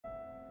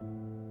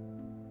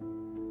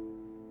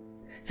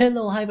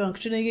Hello, hi everyone,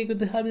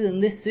 Cryptic Hybrid,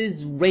 and this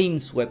is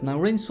Rainswept. Now,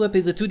 Rainswept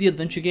is a 2D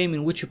adventure game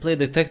in which you play a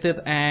detective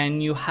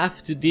and you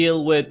have to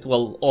deal with,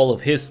 well, all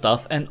of his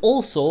stuff, and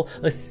also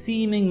a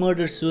seeming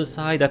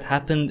murder-suicide that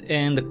happened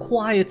in the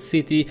quiet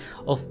city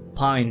of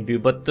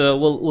Pineview. But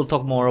we'll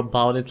talk more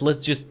about it.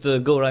 Let's just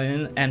go right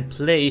in and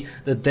play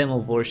the demo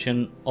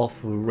version of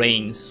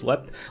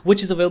Rainswept,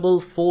 which is available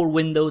for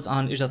Windows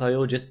on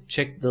itch.io. Just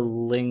check the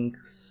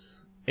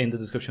links in the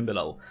description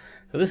below.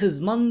 So this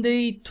is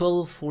Monday,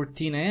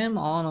 12:14 AM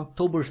on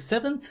October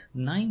 7th,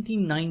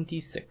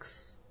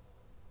 1996.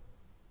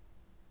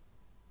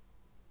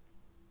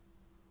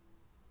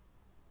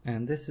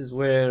 And this is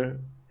where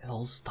it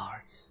all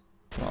starts.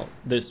 Well,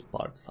 this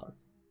part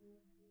starts.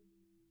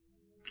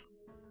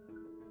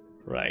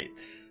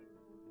 Right.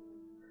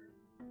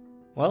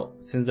 Well,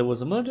 since there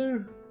was a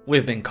murder,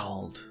 we've been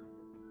called.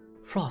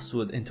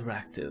 Frostwood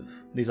Interactive.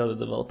 These are the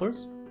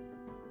developers.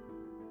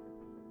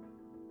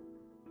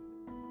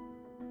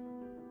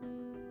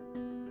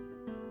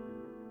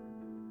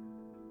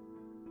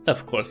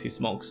 Of course he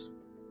smokes.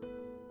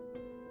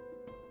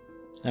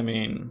 I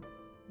mean,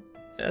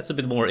 that's a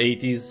bit more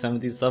 80s,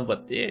 70s stuff,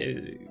 but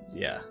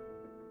yeah.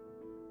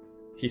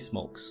 He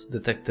smokes.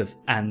 Detective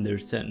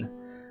Anderson,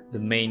 the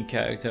main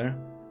character,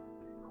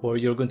 who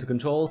you're going to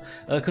control.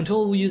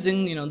 Control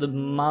using, you know, the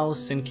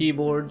mouse and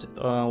keyboard,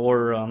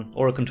 or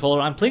a controller.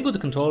 I'm playing with the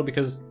controller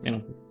because, you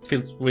know, it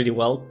feels really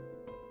well.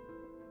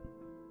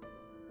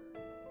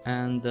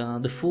 And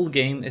the full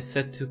game is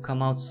set to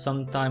come out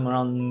sometime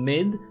around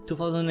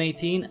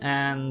mid-2018,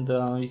 and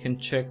you can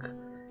check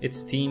its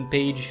Steam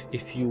page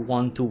if you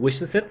want to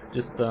wishlist it.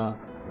 Just,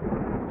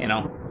 you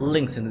know,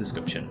 links in the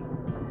description.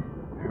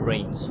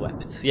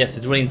 Rainswept. Yes,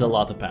 it rains a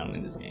lot apparently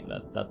in this game,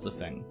 that's the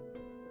thing.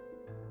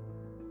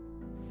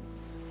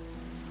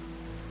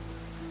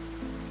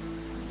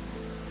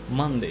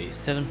 Monday,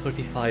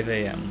 7:35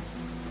 AM,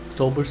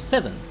 October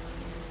 7th.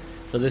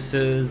 So this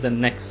is the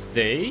next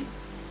day.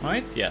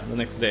 Right? Yeah, the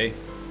next day.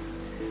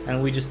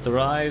 And we just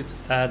arrived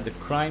at the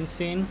crime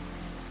scene.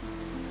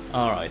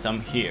 Alright,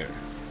 I'm here.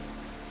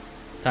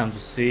 Time to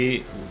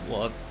see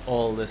what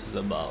all this is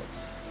about.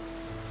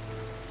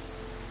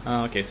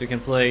 Okay, so you can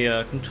play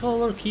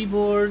controller,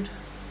 keyboard.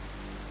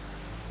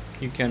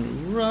 You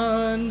can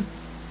run.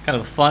 Kind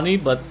of funny,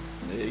 but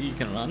you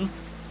can run.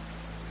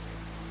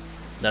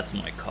 That's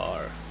my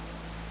car.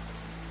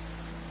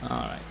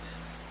 Alright.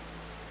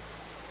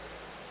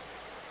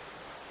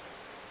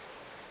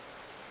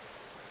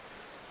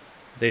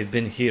 They've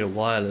been here a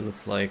while, it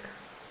looks like.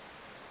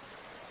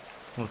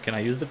 Well, can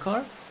I use the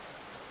car?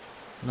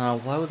 Now,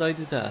 why would I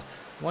do that?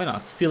 Why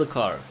not? Steal a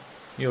car.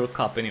 You're a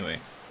cop anyway.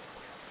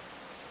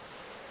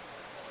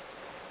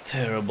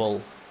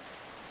 Terrible.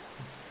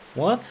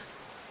 What?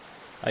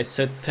 I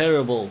said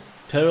terrible.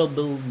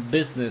 Terrible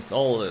business,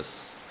 all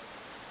this.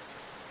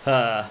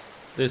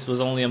 This was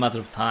only a matter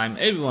of time.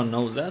 Everyone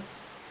knows that.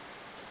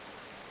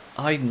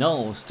 I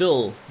know,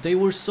 still. They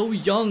were so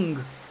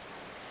young.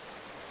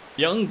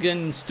 Young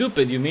and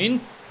stupid, you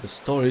mean? The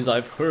stories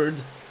I've heard.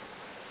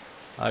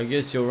 I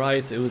guess you're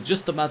right, it was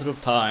just a matter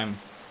of time.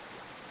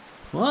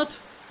 What?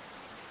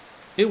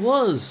 It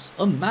was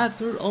a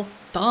matter of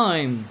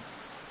time.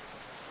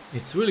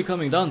 It's really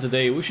coming down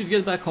today, we should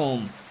get back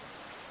home.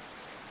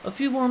 A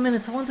few more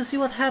minutes, I want to see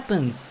what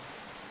happens.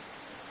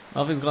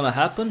 Nothing's gonna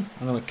happen,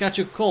 I'm gonna catch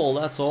a cold,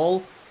 that's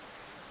all.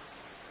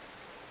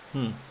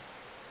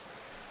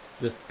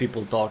 Just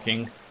people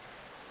talking.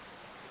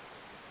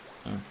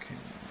 Okay.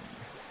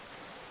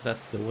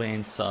 That's the way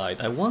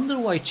inside. I wonder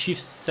why Chief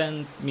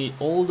sent me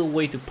all the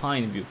way to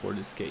Pineview for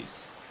this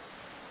case.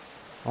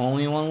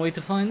 Only one way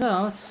to find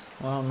out.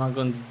 Well, I'm not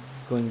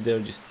going there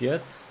just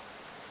yet.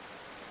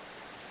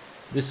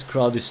 This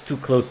crowd is too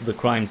close to the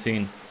crime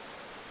scene.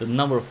 The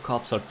number of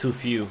cops are too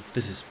few.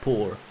 This is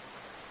poor.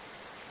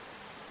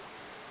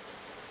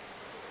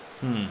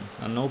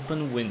 An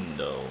open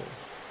window.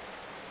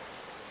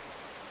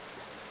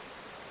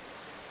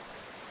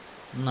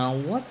 Now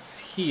what's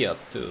he up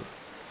to?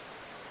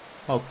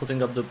 Oh,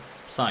 putting up the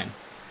sign.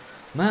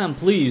 Ma'am,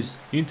 please,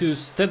 you need to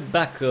step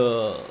back,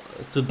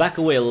 to back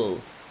away a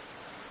little.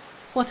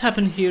 What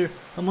happened here?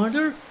 A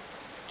murder?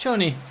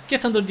 Johnny,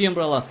 get under the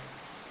umbrella.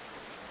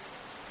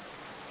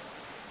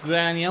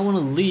 Granny, I want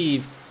to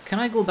leave. Can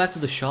I go back to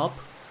the shop?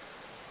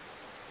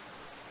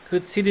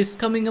 Could see this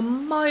coming a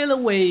mile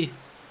away.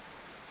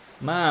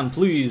 Ma'am,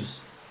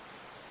 please.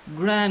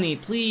 Granny,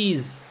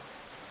 please.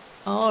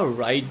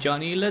 Alright,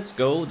 Johnny, let's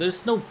go.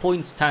 There's no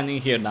point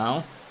standing here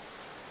now.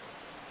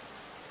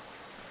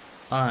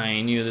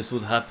 I knew this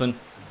would happen.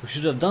 We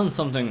should have done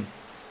something.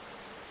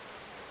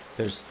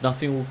 There's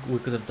nothing we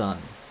could have done.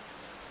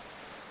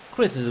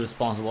 Chris is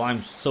responsible,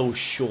 I'm so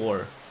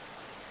sure.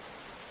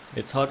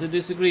 It's hard to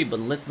disagree,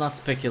 but let's not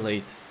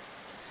speculate.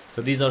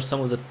 So these are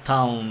some of the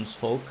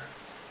townsfolk.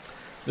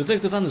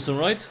 Detective Anderson,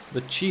 right?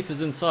 The chief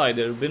is inside,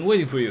 they've been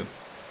waiting for you.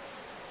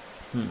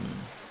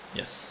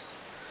 Yes.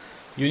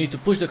 You need to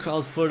push the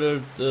crowd further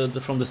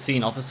from the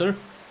scene, officer.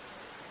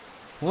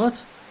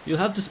 What? You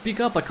have to speak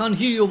up, I can't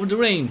hear you over the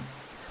rain.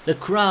 The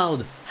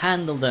crowd!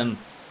 Handle them!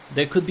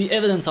 There could be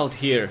evidence out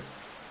here!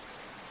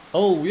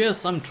 Oh,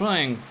 yes, I'm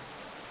trying!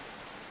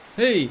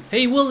 Hey!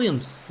 Hey,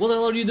 Williams! What the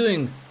hell are you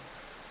doing?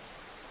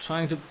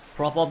 Trying to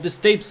prop up this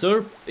tape,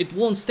 sir. It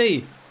won't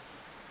stay.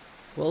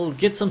 Well,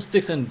 get some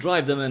sticks and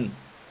drive them in.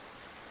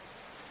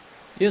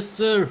 Yes,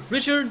 sir.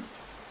 Richard?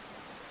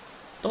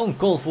 Don't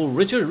call for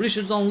Richard.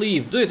 Richard's on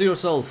leave. Do it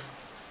yourself.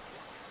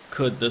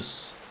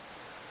 Goodness.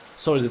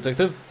 Sorry,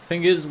 detective.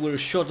 Thing is, we're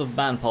short of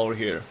manpower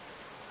here.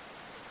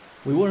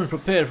 We weren't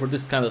prepared for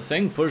this kind of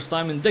thing. First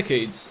time in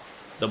decades.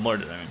 The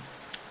murder, I mean.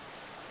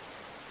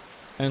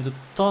 And to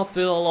top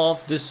it all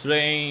off, this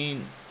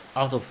rain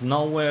out of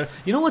nowhere.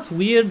 You know what's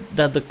weird?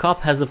 That the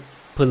cop has a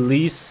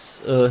police,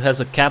 has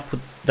a cap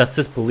that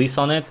says police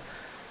on it,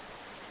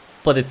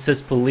 but it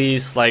says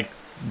police like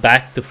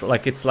back to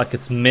like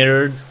it's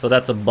mirrored. So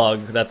that's a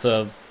bug. That's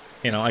a,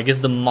 you know, I guess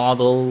the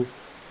model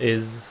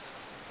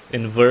is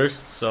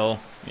inversed. So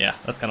yeah,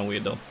 that's kind of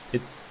weird though.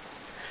 It's,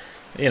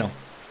 you know,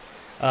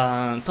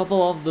 top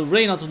of the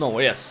rain out of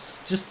nowhere.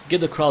 Yes, just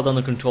get the crowd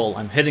under control.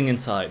 I'm heading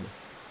inside.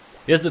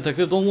 Yes,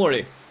 detective, don't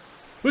worry.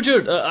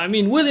 Richard, I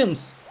mean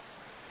Williams.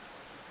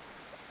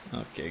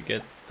 Okay,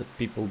 get the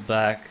people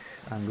back.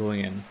 I'm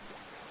going in.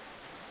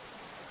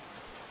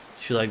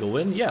 Should I go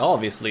in? Yeah,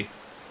 obviously.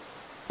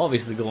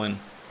 Obviously go in.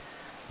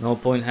 No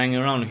point hanging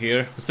around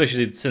here,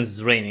 especially since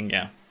it's raining,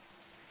 yeah.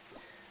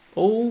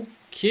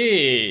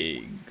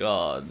 Okay,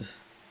 God.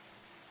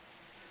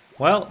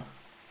 Well,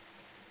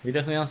 we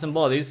definitely have some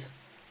bodies.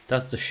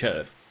 That's the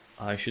sheriff.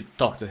 I should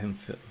talk to him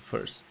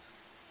first.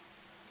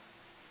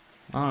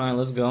 Alright,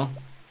 let's go.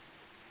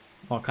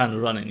 Or kind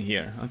of run in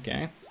here,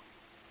 okay.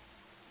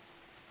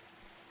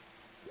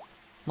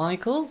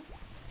 Michael?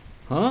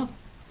 Huh?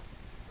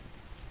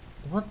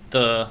 What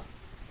the?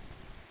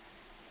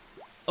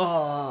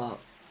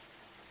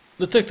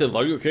 Detective,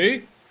 are you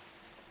okay?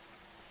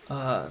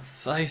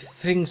 I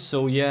think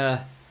so,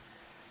 yeah.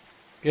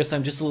 Guess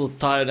I'm just a little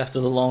tired after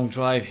the long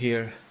drive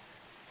here.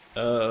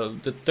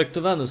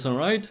 Detective Anderson,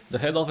 right? The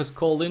head office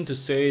called in to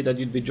say that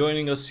you'd be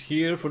joining us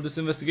here for this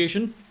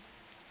investigation?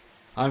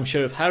 I'm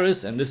Sheriff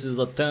Harris and this is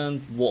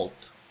Lieutenant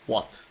Walt.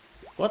 What?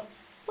 What?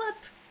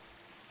 What?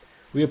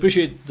 We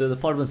appreciate the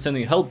department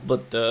sending help,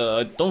 but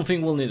I don't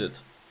think we'll need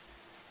it.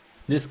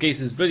 This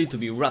case is ready to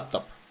be wrapped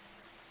up.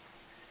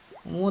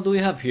 What do we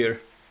have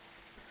here?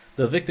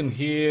 The victims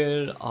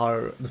here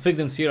are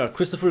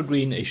Christopher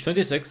Green, age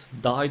 26,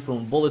 died from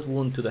a bullet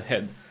wound to the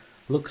head,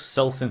 looks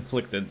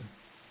self-inflicted.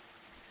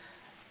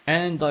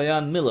 And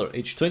Diane Miller,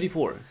 age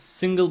 24,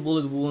 single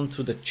bullet wound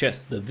to the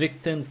chest. The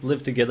victims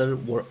lived together,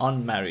 were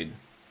unmarried.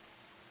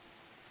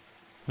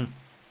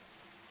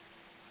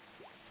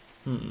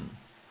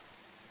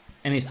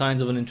 Any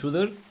signs of an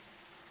intruder?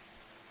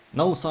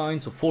 No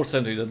signs of forced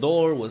entry. The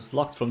door was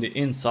locked from the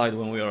inside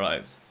when we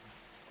arrived.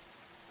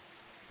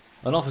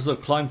 An officer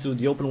climbed through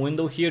the open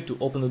window here to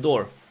open the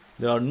door.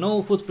 There are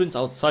no footprints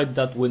outside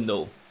that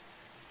window.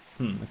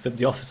 Except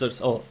the officers.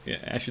 Oh, yeah,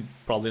 I should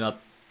probably not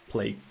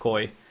play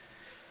coy.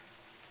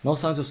 No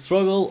signs of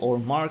struggle or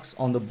marks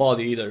on the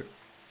body either.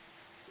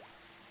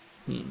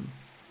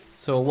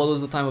 So what was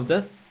the time of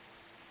death?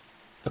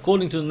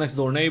 According to the next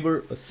door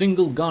neighbor, a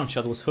single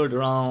gunshot was heard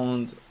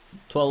around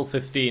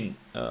 12:15,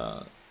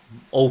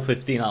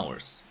 0:15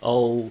 hours.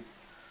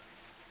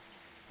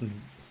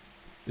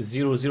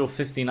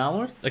 00:15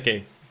 hours?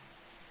 Okay.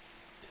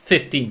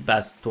 15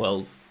 past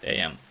 12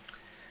 AM.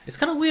 It's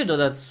kind of weird though,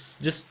 that's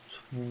just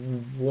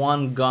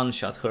one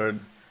gunshot heard,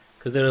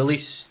 because there are at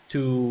least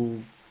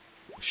two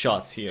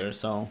shots here,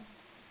 so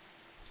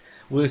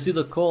we received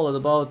a call at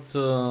about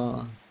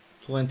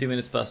 20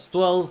 minutes past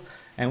 12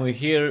 and we're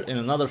here in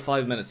another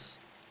 5 minutes.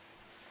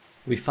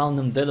 We found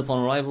them dead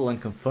upon arrival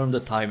and confirmed the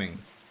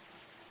timing.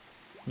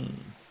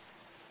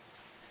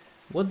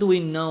 What do we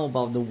know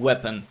about the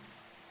weapon?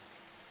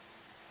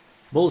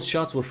 Both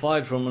shots were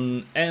fired from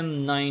an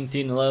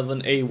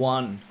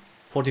M1911A1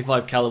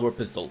 .45 caliber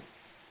pistol.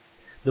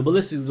 The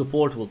ballistics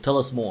report will tell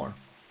us more.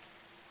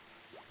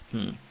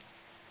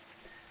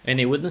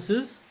 Any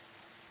witnesses?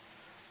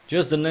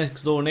 Just the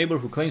next door neighbor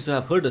who claims to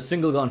have heard a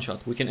single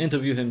gunshot. We can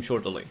interview him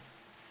shortly.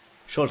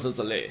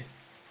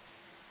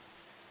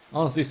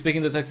 Honestly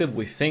speaking, detective,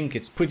 we think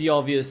it's pretty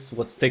obvious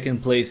what's taken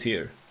place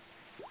here.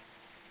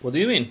 What do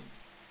you mean?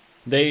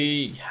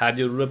 They had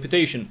your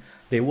reputation.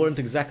 They weren't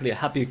exactly a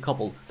happy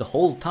couple. The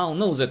whole town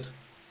knows it.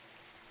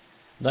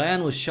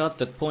 Diane was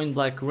shot at point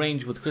blank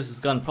range with Chris's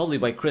gun, probably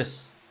by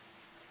Chris.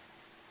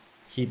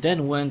 He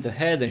then went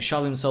ahead and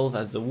shot himself,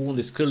 as the wound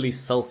is clearly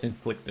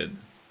self-inflicted.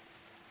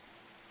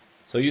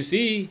 So you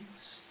see,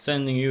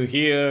 sending you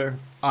here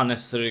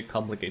unnecessarily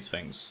complicates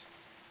things.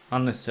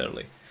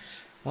 Unnecessarily.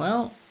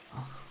 Well,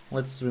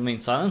 let's remain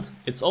silent.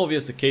 It's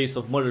obvious a case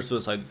of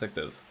murder-suicide,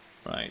 detective.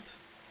 Right.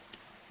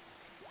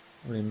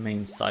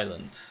 Remain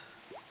silent.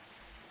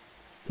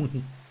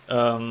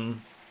 Are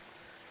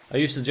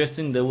you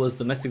suggesting there was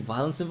domestic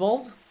violence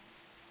involved?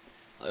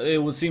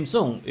 It would seem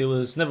so. It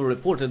was never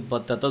reported,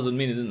 but that doesn't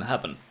mean it didn't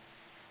happen.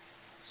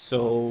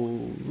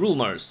 So,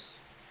 rumors.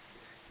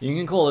 You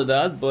can call it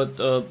that, but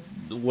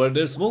where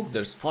there's smoke,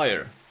 there's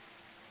fire.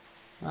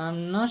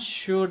 I'm not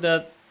sure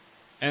that...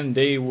 And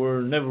they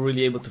were never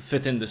really able to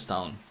fit in this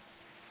town.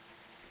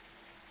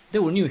 They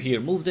were new here,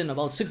 moved in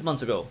about 6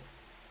 months ago.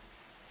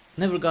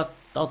 Never got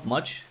out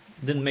much,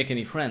 didn't make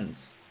any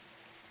friends.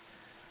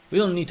 We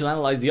don't need to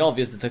analyze the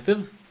obvious,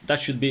 detective. That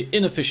should be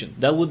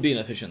inefficient. That would be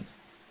inefficient.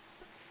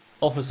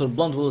 Officer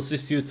Blunt will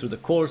assist you through the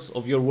course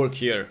of your work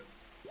here.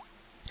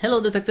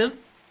 Hello, detective.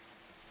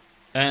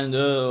 And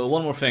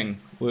one more thing.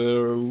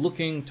 We're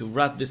looking to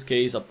wrap this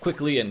case up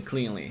quickly and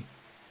cleanly.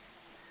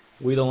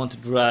 We don't want to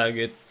drag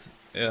it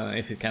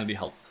if it can be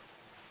helped.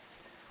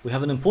 We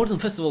have an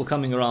important festival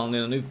coming around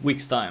in a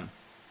week's time.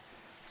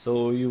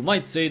 So you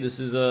might say this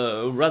is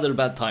a rather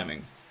bad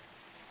timing.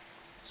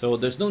 So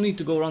there's no need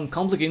to go around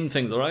complicating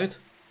things, alright?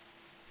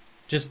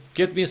 Just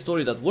get me a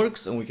story that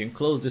works and we can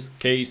close this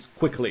case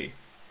quickly.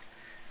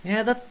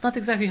 Yeah, that's not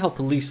exactly how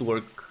police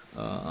work,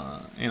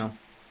 you know,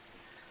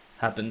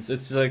 happens.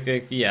 It's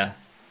like, yeah,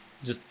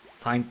 just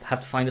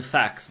have to find the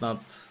facts,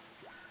 not...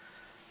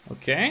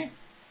 Okay.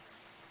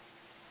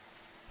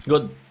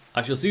 Good.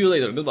 I shall see you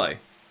later. Goodbye.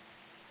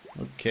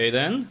 Okay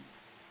then.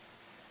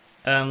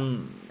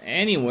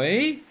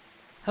 Anyway,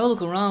 have a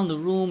look around the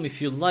room.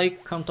 If you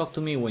like, come talk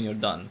to me when you're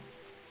done.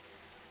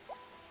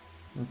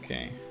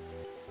 Okay.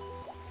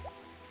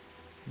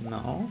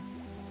 No.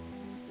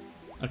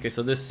 Okay,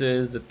 so this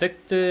is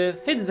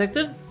detective. Hey,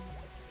 detective.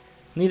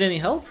 Need any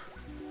help?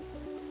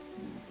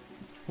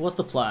 What's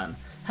the plan?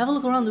 Have a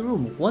look around the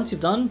room. Once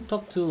you've done,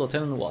 talk to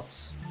Lieutenant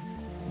Watts.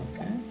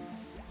 Okay.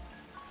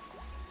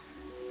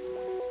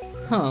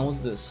 Huh,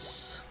 what's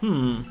this?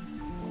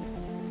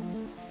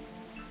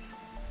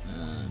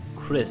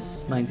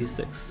 Chris,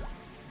 96.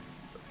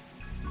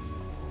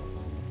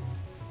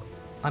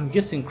 I'm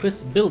guessing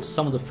Chris built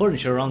some of the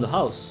furniture around the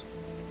house.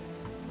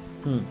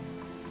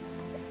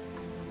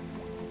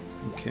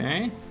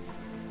 Okay.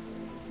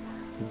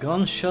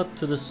 Gunshot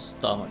to the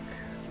stomach.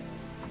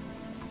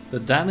 The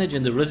damage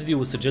and the residue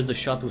would suggest the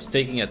shot was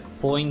taken at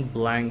point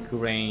blank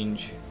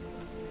range.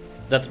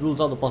 That rules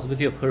out the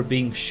possibility of her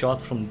being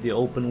shot from the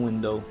open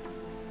window.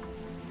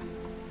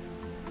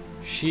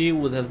 She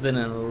would have been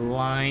in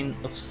line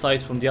of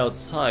sight from the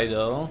outside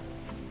though.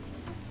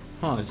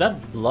 Huh, is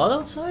that blood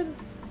outside?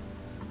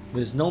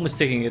 There's no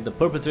mistaking it, the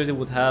perpetrator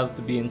would have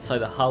to be inside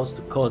the house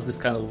to cause this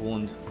kind of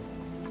wound.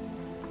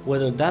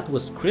 Whether that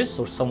was Chris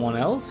or someone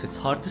else, it's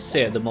hard to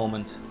say at the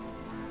moment.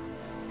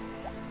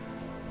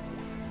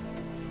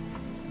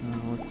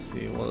 Let's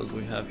see, what else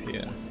we have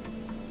here.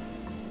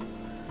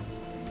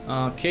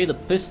 Okay, the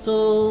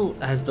pistol,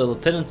 as the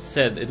lieutenant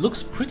said, it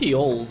looks pretty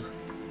old.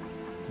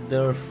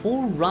 There are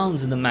 4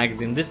 rounds in the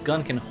magazine. This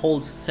gun can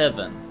hold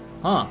 7.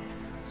 Huh.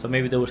 So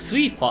maybe there were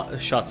 3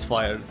 shots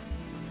fired.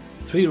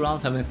 3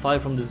 rounds have been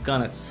fired from this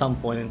gun at some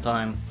point in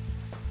time.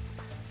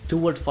 2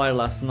 were fired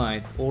last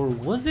night. Or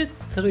was it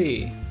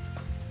 3?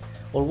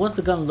 Or was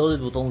the gun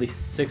loaded with only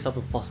 6 out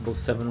of possible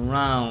 7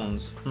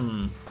 rounds?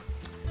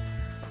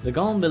 The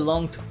gun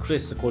belonged to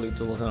Chris, according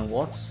to Lieutenant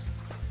Watts.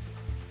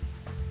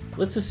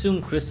 Let's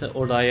assume Chris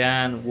or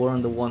Diane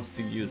weren't the ones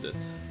to use it.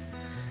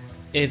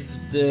 If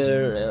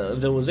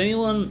there was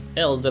anyone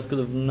else that could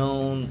have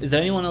known... Is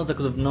there anyone else that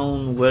could have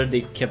known where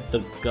they kept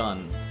the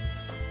gun?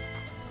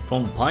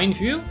 From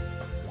Pineview?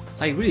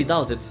 I really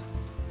doubt it.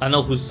 I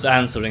know who's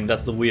answering,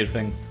 that's the weird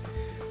thing.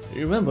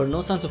 Remember,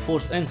 no signs of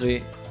forced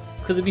entry.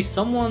 Could it be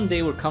someone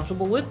they were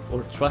comfortable with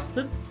or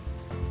trusted?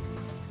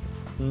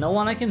 No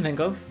one I can think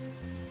of.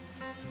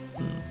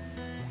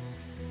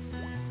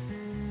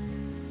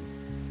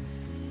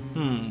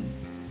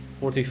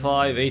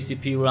 45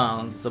 ACP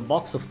rounds. It's a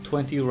box of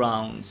 20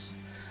 rounds.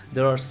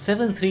 There are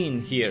 17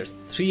 here.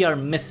 3 are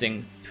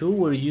missing. 2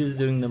 were used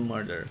during the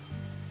murder.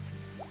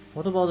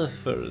 What about the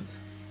third?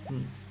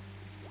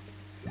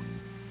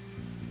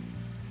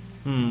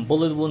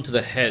 Bullet wound to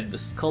the head. The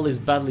skull is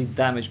badly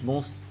damaged.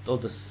 Most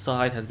of the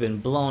side has been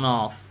blown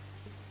off.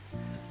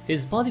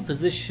 His body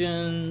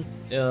position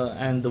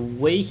and the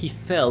way he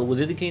fell would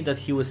indicate that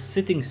he was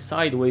sitting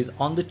sideways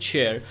on the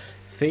chair,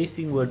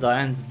 facing where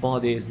Diane's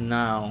body is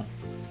now.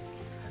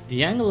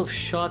 The angle of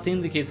shot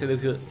indicates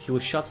that he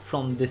was shot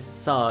from this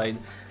side.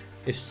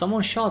 If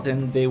someone shot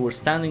him, they were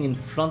standing in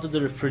front of the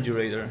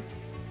refrigerator.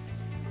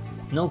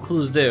 No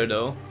clues there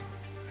though.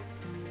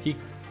 He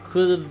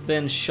could have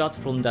been shot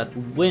from that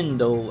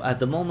window. At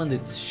the moment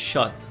it's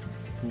shut.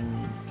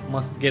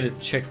 Must get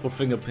it checked for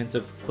fingerprints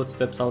and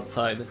footsteps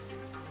outside.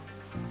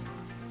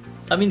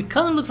 I mean, it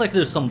kinda looks like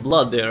there's some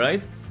blood there,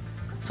 right?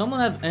 Could someone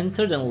have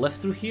entered and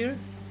left through here?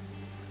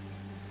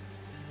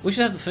 We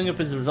should have the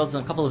fingerprints results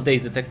in a couple of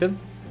days, detective.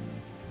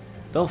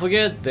 Don't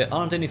forget, there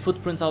aren't any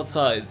footprints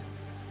outside.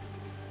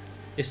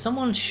 If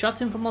someone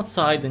shot him from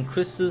outside, then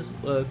Chris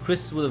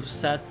would have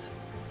sat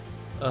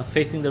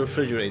facing the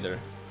refrigerator.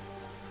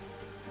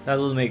 That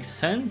would make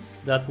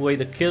sense. That way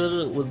the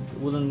killer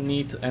wouldn't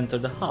need to enter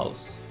the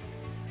house.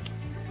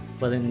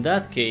 But in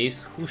that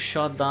case, who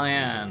shot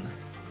Diane?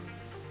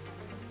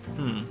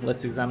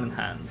 Let's examine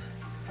hand.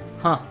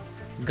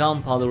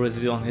 Gunpowder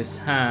residue on his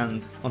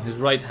hand, on his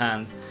right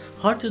hand.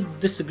 Hard to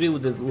disagree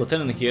with the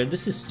lieutenant here.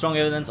 This is strong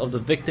evidence of the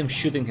victim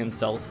shooting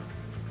himself.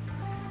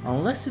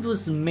 Unless it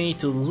was made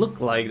to look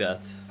like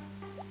that.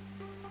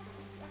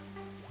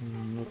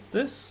 What's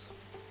this?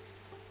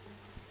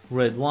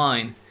 Red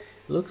wine.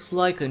 Looks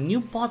like a new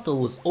bottle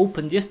was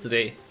opened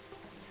yesterday.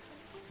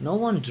 No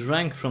one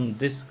drank from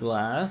this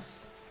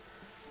glass.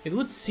 It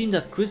would seem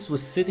that Chris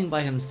was sitting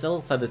by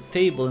himself at the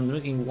table and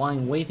drinking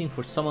wine, waiting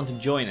for someone to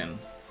join him.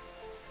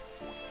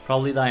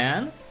 Probably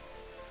Diane?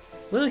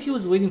 Whether he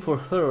was waiting for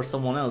her or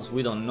someone else,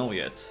 we don't know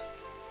yet.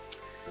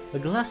 The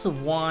glass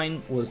of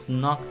wine was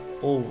knocked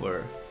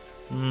over.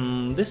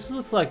 This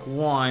looks like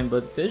wine,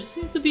 but there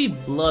seems to be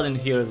blood in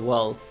here as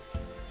well.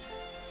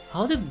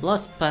 How did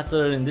blood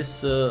spatter in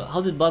this?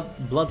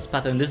 Blood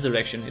spatter in this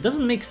direction? It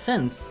doesn't make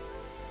sense.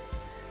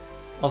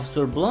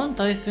 Officer Blunt,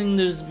 I think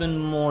there's been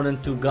more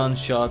than 2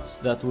 gunshots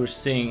that we're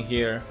seeing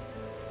here.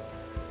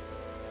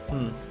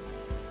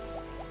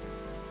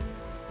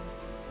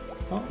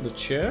 Oh, the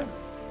chair.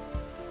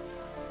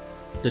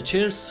 The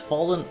chair's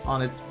fallen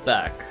on its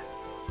back.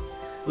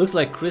 Looks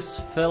like Chris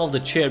fell off the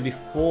chair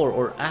before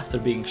or after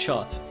being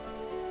shot.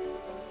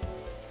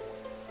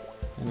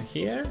 And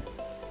here?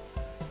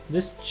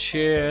 This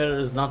chair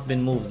has not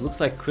been moved. Looks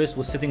like Chris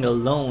was sitting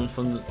alone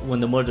from when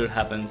the murder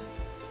happened.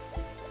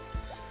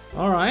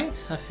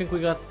 Alright, I think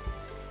we got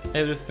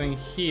everything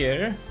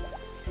here.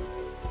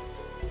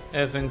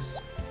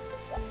 Everything's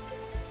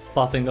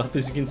popping up,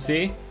 as you can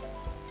see.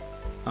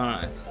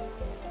 Alright.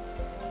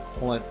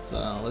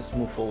 Let's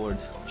move forward.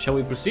 Shall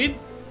we proceed?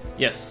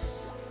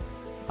 Yes.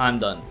 I'm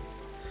done.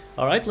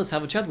 Alright, let's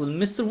have a chat with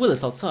Mr.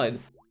 Willis outside.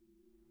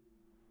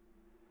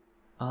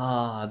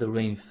 Ah, the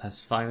rain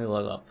has finally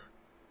let up.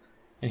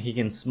 And he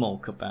can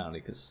smoke apparently,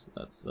 because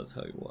that's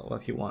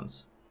what he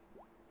wants.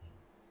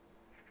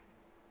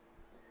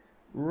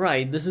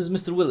 Right, this is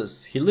Mr.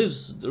 Willis. He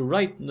lives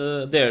right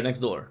there next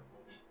door.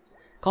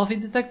 Coffee,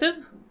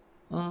 detective?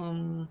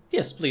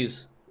 Yes,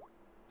 please.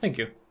 Thank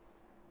you.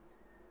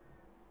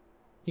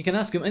 You can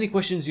ask him any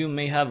questions you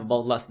may have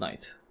about last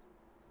night.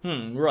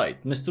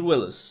 Right, Mr.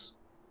 Willis.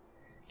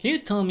 Can you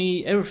tell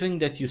me everything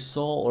that you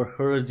saw or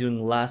heard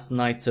during last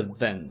night's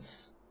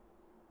events?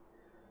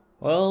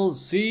 Well,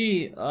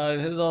 see, I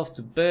headed off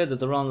to bed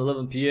at around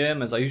 11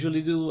 PM as I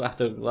usually do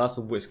after a glass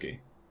of whiskey.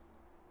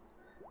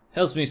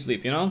 Helps me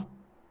sleep, you know?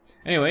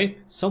 Anyway,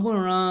 somewhere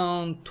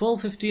around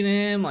 12:15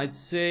 AM, I'd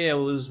say I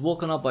was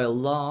woken up by a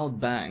loud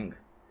bang.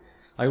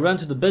 I ran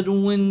to the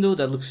bedroom window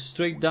that looks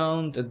straight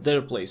down at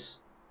their place.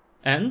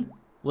 And?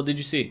 What did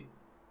you see?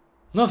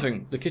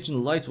 Nothing. The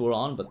kitchen lights were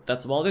on, but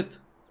that's about it.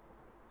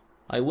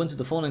 I went to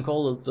the phone and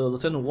called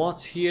Lieutenant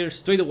Watts here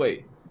straight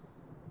away.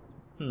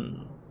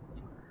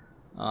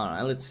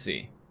 Alright, let's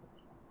see.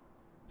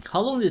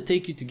 How long did it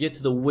take you to get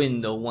to the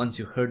window once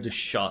you heard the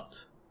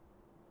shot?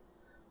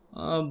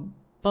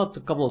 About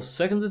a couple of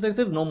seconds,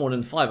 detective. No more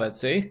than 5, I'd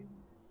say.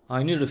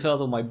 I nearly fell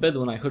out of my bed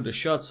when I heard the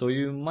shot, so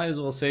you might as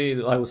well say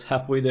that I was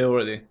halfway there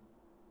already.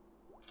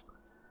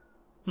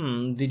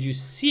 Did you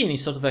see any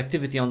sort of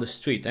activity on the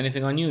street?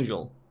 Anything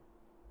unusual?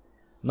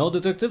 No,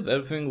 detective.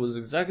 Everything was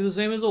exactly the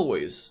same as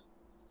always.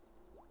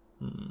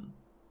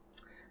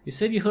 You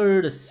said you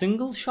heard a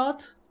single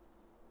shot?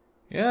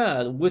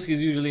 Yeah, the whiskey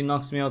usually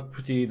knocks me out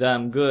pretty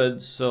damn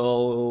good,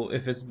 so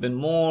if it's been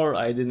more,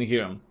 I didn't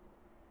hear him.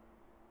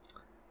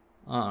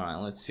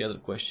 Alright, let's see other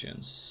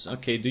questions.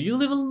 Okay, do you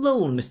live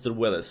alone, Mr.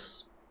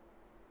 Willis?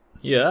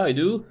 Yeah, I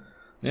do.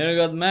 Never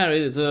got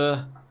married. It's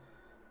a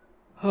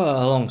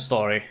long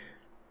story.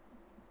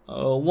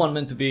 One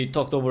meant to be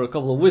talked over a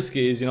couple of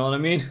whiskeys, you know what I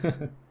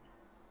mean?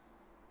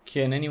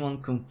 Can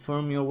anyone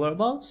confirm your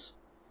whereabouts?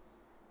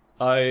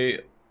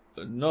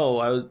 No,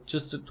 I was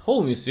just at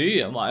home, you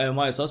see. Am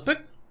I a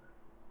suspect?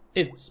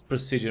 It's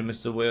procedure,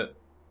 Mr. Willis.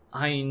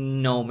 I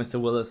know,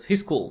 Mr. Willis.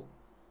 He's cool.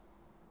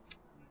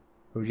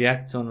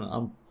 React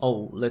on...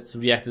 let's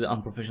react to the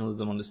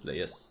unprofessionalism on display,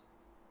 yes.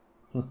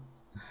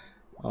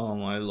 Oh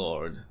my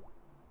lord.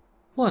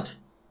 What?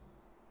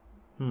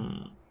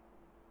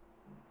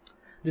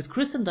 Did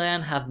Chris and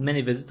Diane have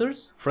many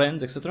visitors?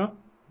 Friends, etc.?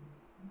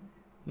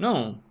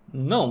 No,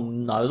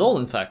 not at all,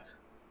 in fact.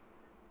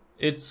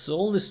 In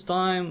all this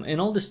time,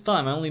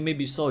 I only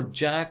maybe saw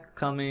Jack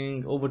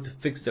coming over to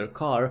fix their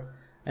car,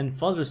 and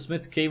Father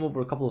Smith came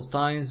over a couple of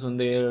times when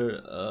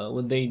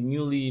they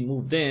newly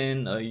moved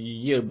in, a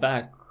year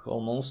back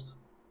almost.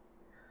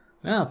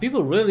 Yeah,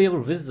 people rarely ever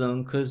visit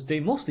them because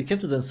they mostly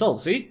kept to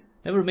themselves, see?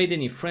 Never made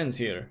any friends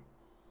here.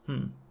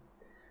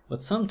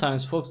 But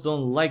sometimes folks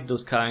don't like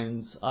those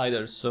kinds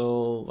either,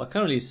 so I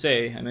can't really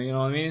say, you know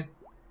what I mean?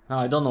 No,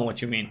 I don't know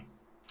what you mean.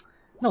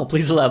 No,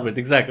 please elaborate,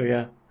 exactly,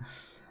 yeah.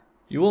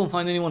 You won't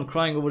find anyone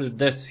crying over their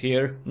deaths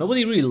here.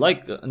 Nobody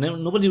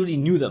really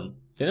knew them.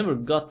 They never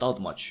got out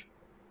much.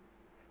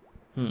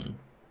 Is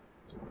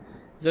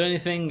there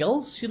anything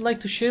else you'd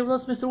like to share with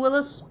us, Mr.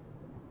 Willis?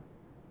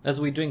 As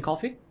we drink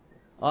coffee?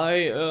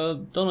 I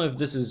don't know if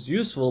this is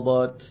useful,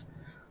 but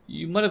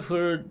you might have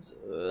heard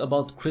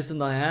about Chris and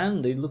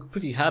Diane. They looked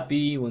pretty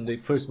happy when they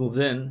first moved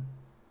in.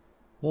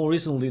 More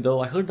recently though,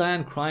 I heard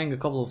Diane crying a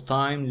couple of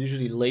times,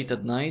 usually late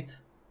at night.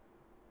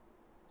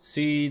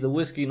 See, the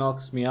whiskey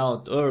knocks me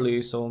out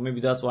early, so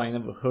maybe that's why I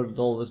never heard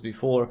all this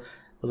before.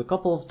 But a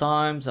couple of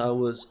times I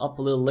was up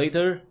a little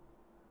later.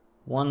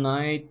 One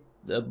night,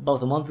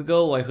 about a month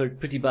ago, I heard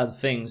pretty bad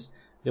things.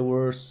 There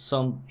were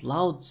some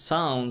loud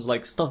sounds,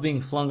 like stuff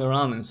being flung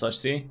around and such,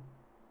 see?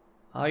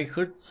 I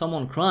heard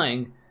someone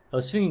crying. I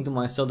was thinking to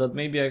myself that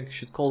maybe I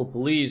should call the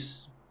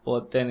police,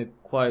 but then it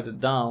quieted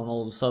down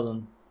all of a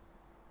sudden.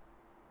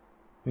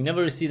 We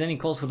never received any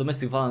calls for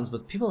domestic violence,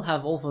 but people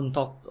have often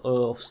talked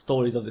of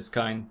stories of this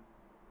kind.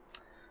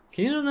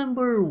 Can you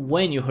remember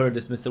when you heard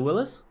this, Mr.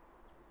 Willis?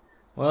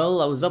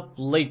 Well, I was up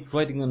late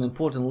writing an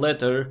important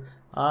letter.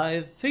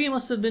 I think it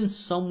must have been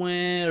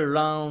somewhere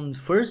around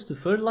 1st to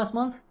 3rd last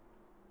month?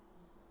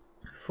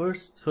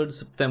 1st, 3rd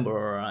September,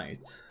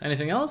 alright.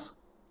 Anything else?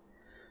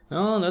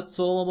 No, that's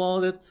all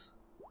about it.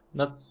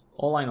 That's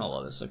all I know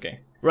about this, okay.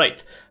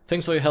 Right,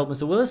 thanks for your help,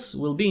 Mr. Willis.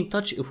 We'll be in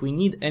touch if we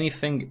need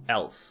anything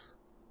else.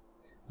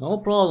 No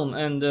problem,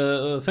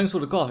 and thanks for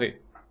the coffee.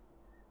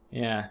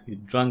 Yeah, you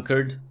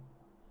drunkard.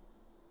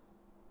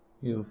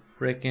 You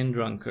frickin'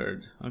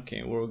 drunkard.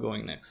 Okay, where are we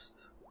going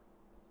next?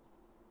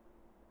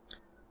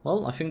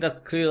 Well, I think that's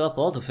cleared up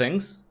a lot of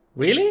things.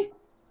 Really?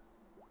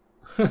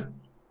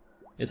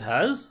 It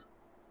has?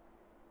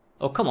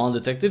 Oh, come on,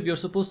 detective, you're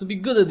supposed to be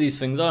good at these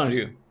things, aren't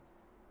you?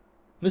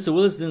 Mr.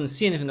 Willis didn't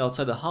see anything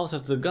outside the house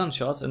after the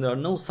gunshots, and there are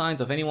no signs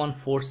of anyone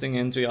forcing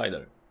entry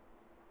either.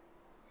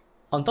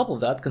 On top of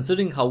that,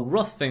 considering how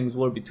rough things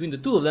were between the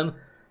two of them,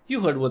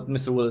 you heard what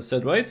Mr. Willis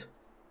said, right?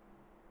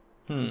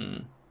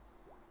 The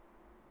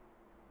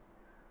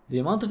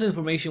amount of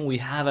information we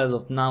have as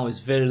of now is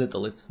very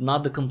little. It's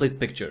not the complete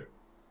picture.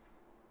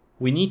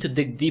 We need to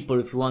dig deeper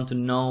if we want to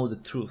know the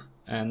truth,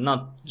 and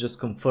not just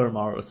confirm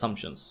our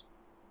assumptions.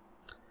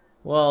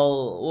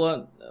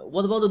 Well,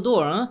 what about the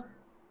door, huh?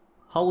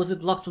 How was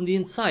it locked from the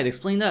inside?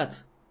 Explain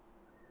that.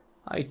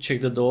 I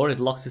checked the door. It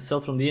locks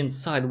itself from the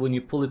inside when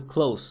you pull it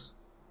close,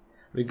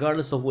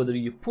 regardless of whether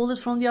you pull it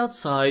from the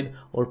outside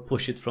or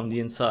push it from the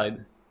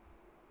inside.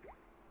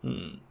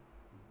 I'm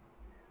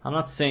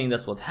not saying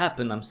that's what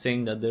happened. I'm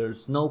saying that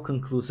there's no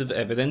conclusive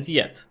evidence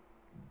yet.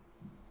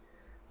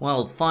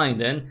 Well, fine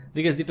then.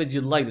 Dig as deep as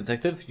you'd like,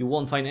 detective. You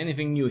won't find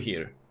anything new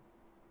here.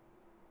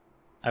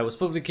 I was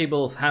perfectly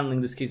capable of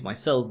handling this case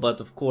myself, but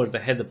of course the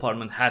head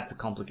department had to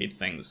complicate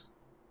things.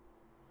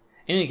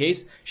 In any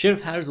case,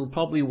 Sheriff Harris will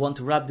probably want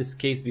to wrap this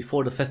case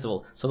before the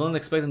festival, so don't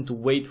expect him to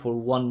wait for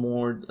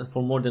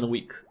more than a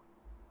week.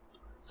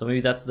 So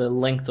maybe that's the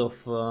length of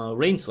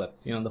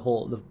Rainswept, you know,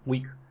 the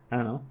week. I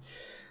don't know.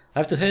 I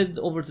have to head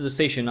over to the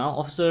station now.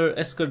 Officer,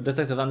 escort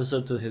Detective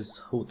Anderson to his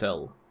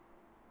hotel.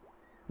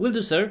 Will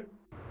do, sir.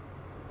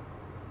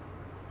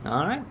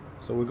 Alright,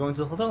 so we're going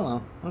to the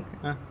hotel now.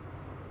 Okay.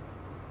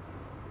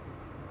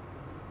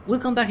 We'll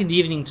come back in the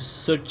evening to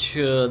search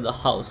the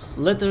house.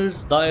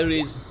 Letters,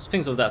 diaries,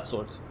 things of that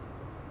sort.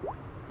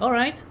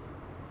 Alright.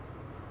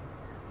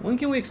 When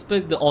can we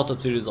expect the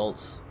autopsy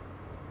results?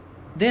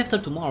 Day after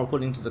tomorrow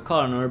according to the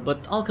coroner,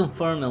 but I'll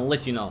confirm and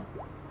let you know.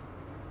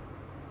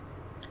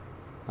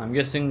 I'm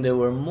guessing there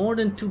were more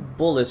than 2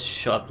 bullets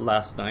shot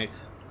last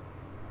night.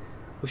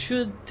 We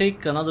should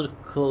take another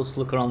close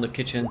look around the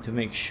kitchen to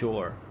make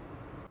sure.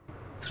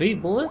 3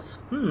 bullets?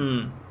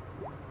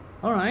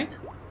 Alright.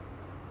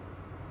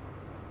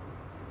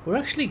 We're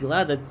actually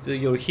glad that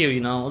you're here, you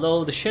know,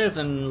 although the sheriff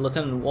and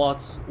Lieutenant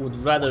Watts would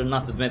rather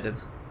not admit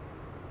it.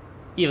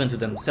 Even to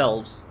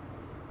themselves.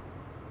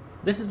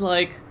 This is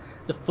like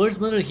the first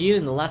murder here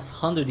in the last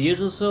 100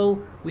 years or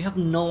so. We have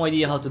no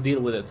idea how to deal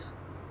with it.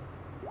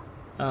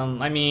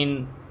 I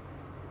mean...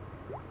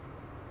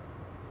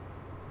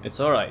 It's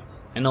alright.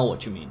 I know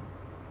what you mean.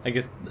 I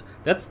guess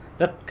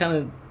that kind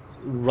of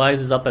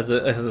rises up as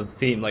a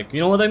theme. Like, you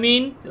know what I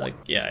mean? Like,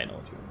 yeah, I know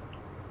what you mean.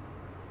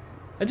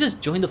 I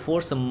just joined the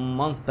force a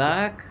month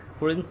back,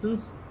 for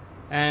instance,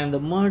 and the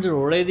murder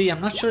already,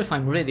 I'm not sure if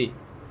I'm ready.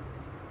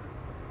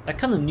 I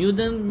kind of knew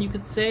them, you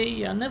could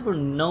say. I've never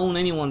known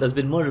anyone that's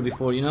been murdered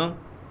before, you know?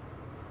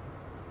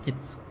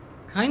 It's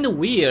kind of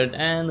weird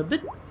and a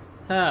bit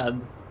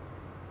sad.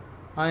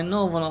 I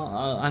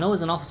know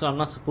as an officer I'm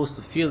not supposed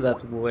to feel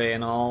that way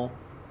and all.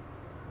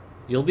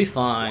 You'll be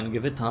fine,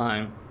 give it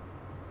time.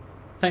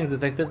 Thanks,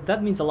 detective,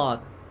 that means a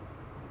lot.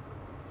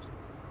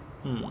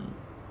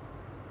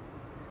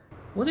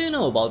 What do you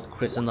know about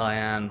Chris and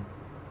Diane?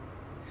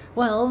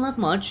 Well, not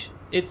much.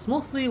 It's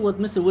mostly what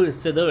Mr. Willis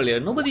said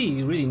earlier.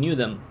 Nobody really knew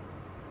them.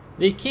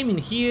 They came in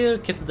here,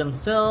 kept to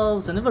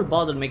themselves, and never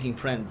bothered making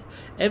friends.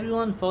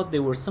 Everyone thought they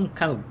were some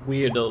kind of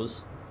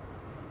weirdos.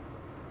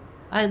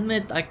 I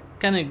admit, I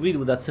kinda agreed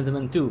with that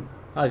sentiment too.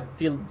 I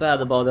feel bad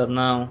about that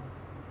now.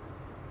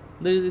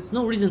 It's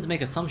no reason to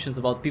make assumptions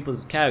about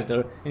people's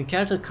character, and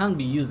character can't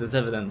be used as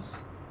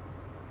evidence.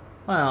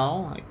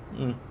 Well,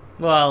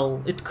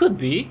 well, it could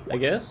be, I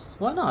guess.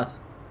 Why not?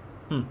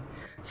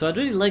 So I'd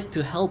really like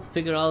to help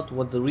figure out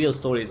what the real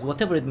story is,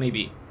 whatever it may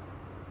be.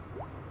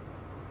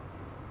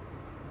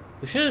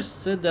 The sheriff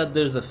said that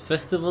there's a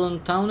festival in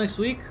town next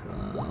week.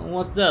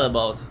 What's that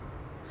about?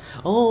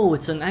 Oh,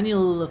 it's an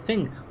annual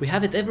thing. We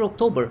have it every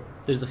October.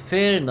 There's a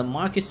fair in the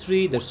market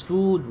street, there's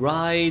food,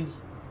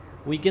 rides.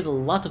 We get a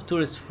lot of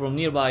tourists from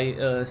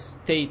nearby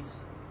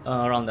states.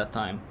 around that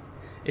time.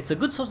 It's a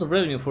good source of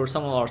revenue for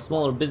some of our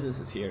smaller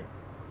businesses here.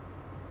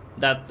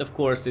 That, of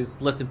course,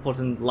 is less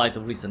important in light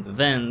of recent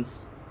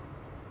events.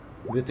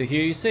 Good to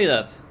hear you say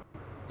that.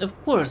 Of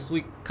course,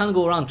 we can't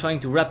go around trying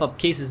to wrap up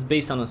cases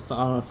based on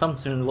our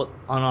assumptions,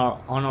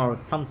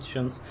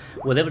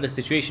 whatever the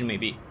situation may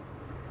be.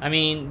 I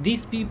mean,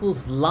 these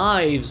people's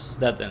lives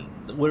that end.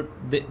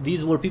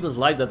 These were people's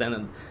lives that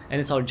ended,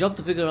 and it's our job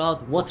to figure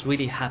out what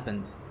really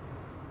happened.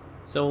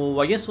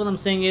 So I guess what I'm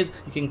saying is,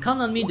 you can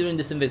count on me during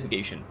this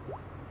investigation.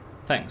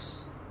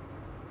 Thanks.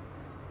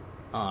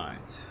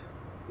 Alright,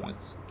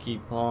 let's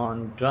keep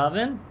on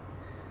driving.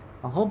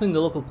 I'm hoping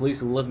the local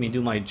police will let me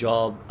do my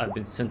job I've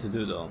been sent to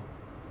do, though.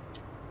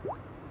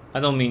 I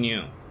don't mean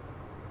you.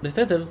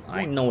 Detective,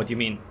 I know what you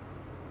mean.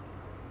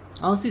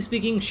 Honestly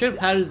speaking, Sheriff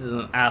Harris is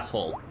an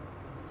asshole.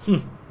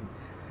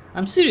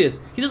 I'm serious,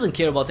 he doesn't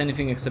care about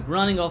anything except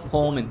running off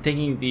home and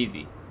taking it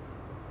easy.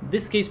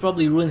 This case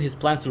probably ruined his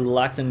plans to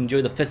relax and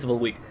enjoy the festival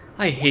week.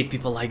 I hate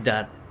people like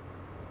that.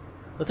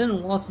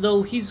 Lieutenant Watts,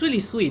 though, he's really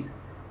sweet.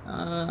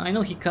 I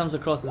know he comes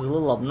across as a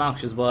little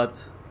obnoxious,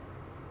 but...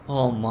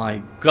 oh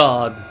my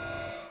god.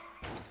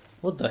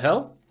 What the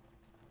hell?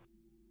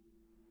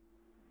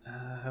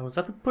 Was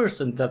that the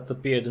person that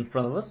appeared in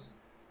front of us?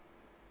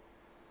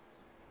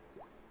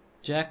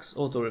 Jack's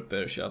Auto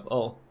Repair Shop.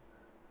 Oh.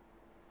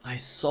 I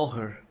saw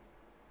her.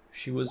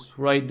 She was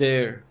right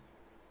there.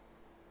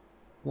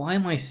 Why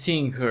am I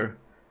seeing her?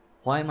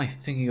 Why am I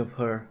thinking of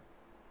her?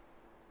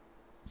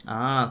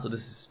 Ah, so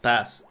this is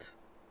past.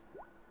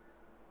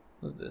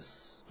 What's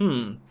this?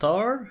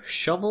 Tar?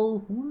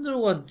 Shovel? Wonder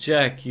what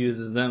Jack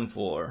uses them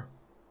for.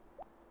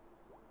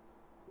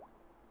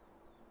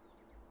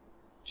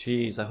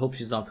 Jeez, I hope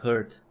she's not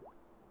hurt.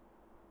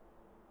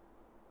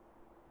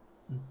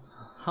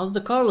 How's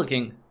the car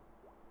looking?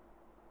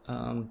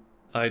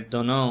 I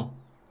don't know.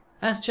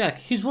 Ask Jack,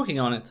 he's working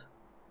on it.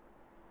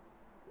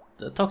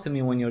 Talk to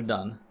me when you're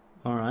done.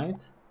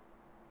 Alright.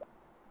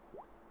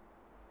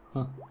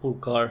 Huh, poor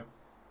car.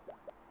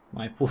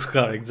 My poor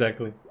car,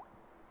 exactly.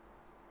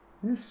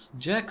 This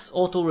Jack's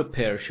Auto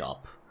Repair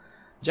Shop.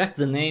 Jack's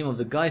the name of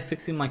the guy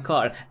fixing my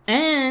car.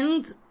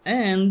 And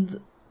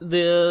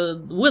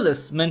the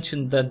Willis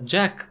mentioned that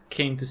Jack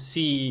came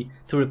to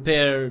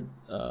repair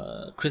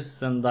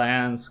Chris and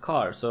Diane's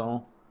car,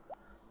 so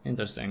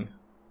interesting.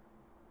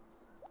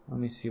 Let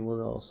me see what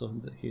else. So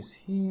he's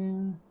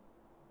here.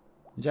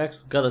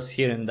 Jack's got us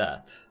here in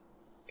that.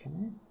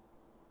 Okay.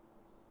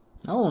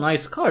 Oh,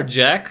 nice car,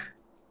 Jack.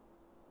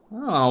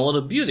 Oh, what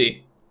a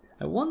beauty.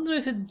 I wonder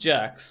if it's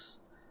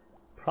Jack's.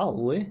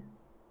 Probably.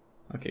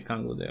 Okay,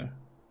 can't go there.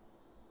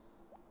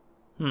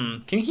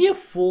 Can he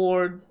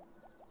afford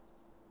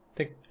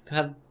to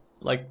have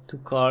like 2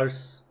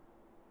 cars?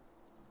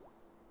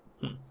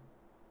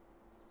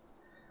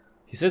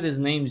 He said his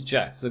name's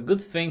Jack. It's a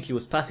good thing he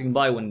was passing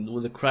by when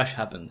the crash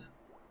happened.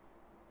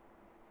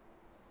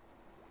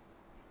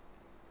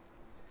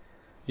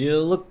 You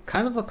look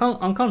kind of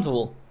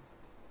uncomfortable.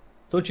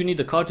 Don't you need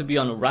the car to be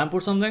on a ramp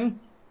or something?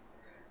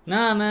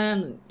 Nah,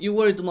 man, you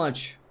worry too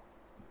much.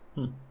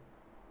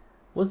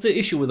 What's the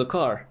issue with the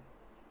car?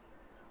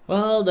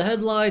 Well, the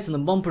headlights and the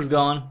bumper's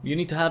gone. You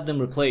need to have them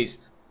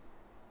replaced.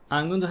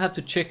 I'm going to have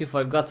to check if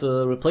I've got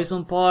a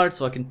replacement part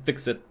so I can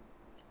fix it.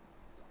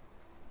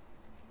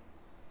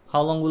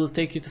 How long will it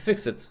take you to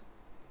fix it?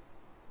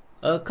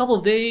 A couple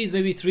of days,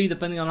 maybe 3,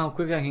 depending on how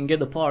quick I can get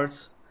the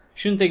parts.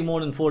 Shouldn't take more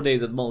than 4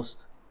 days at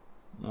most.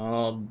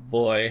 Oh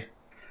boy.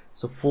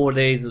 So 4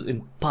 days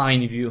in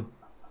Pineview.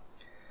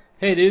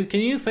 Hey dude, can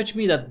you fetch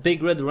me that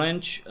big red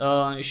wrench?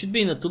 It should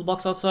be in the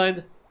toolbox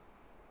outside.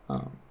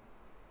 Oh.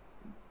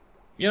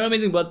 You're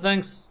amazing, bud,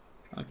 thanks.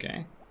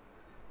 Okay.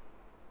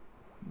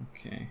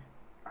 Okay.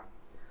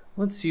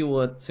 Let's see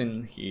what's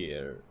in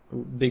here.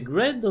 Big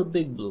red or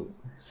big blue?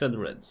 Said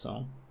red,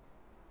 so.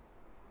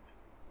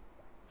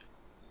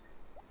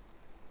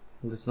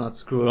 Let's not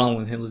screw around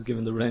with him, let's give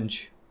him the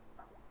wrench.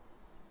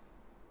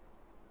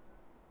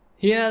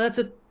 Yeah, that's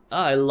it.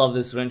 I love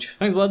this wrench.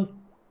 Thanks, bud.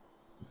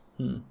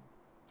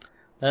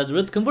 That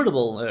red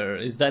convertible,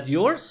 is that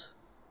yours?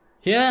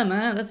 Yeah,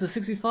 man, that's a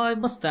 65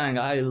 Mustang.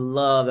 I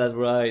love that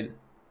ride.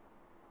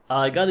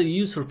 I got it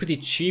used for pretty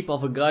cheap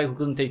off a guy who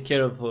couldn't take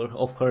care of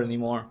her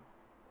anymore.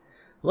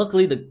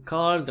 Luckily, the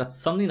car's got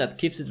something that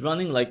keeps it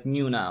running like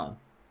new now.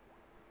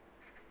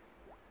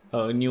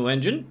 A new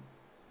engine?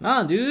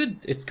 Ah, dude,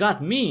 it's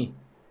got me.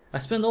 I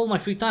spend all my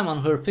free time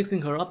on her,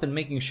 fixing her up and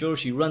making sure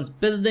she runs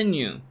better than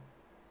new.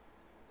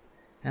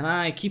 And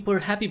I keep her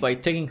happy by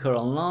taking her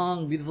on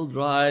long, beautiful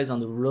drives on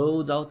the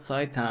roads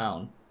outside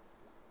town.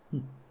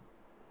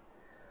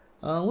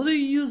 What do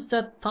you use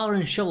that tar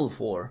and shovel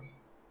for?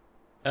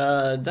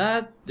 I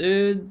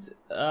do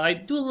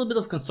a little bit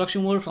of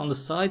construction work on the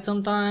side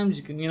sometimes.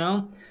 You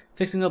can,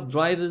 fixing up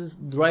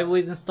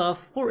driveways and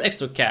stuff for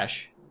extra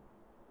cash.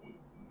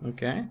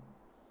 Okay.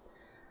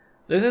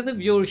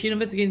 Detective, you're here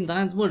investigating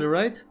Diane's murder,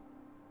 right?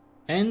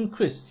 And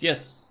Chris,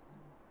 yes.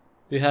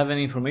 Do you have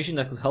any information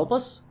that could help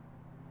us?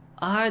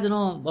 I don't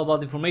know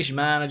about information,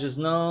 man. I just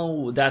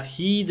know that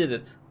he did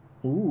it.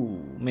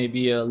 Ooh,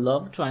 maybe a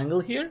love triangle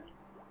here?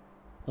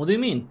 What do you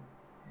mean?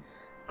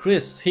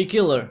 Chris, he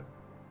killed her.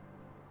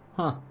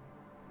 Huh.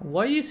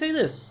 Why do you say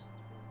this?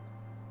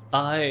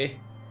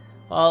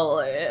 Well,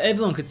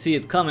 everyone could see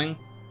it coming.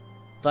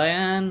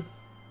 Diane,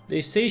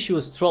 they say she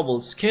was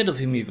troubled, scared of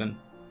him even.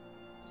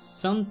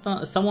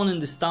 Someone in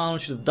this town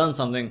should have done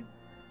something.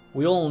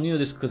 We all knew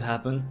this could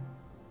happen.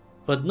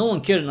 But no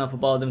one cared enough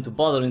about them to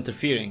bother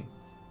interfering.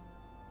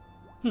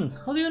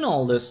 How do you know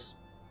all this?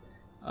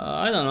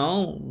 I don't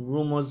know.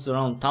 Rumors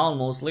around town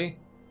mostly.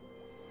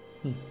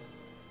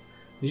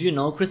 Did you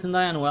know Chris and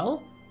Diane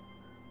well?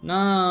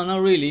 No,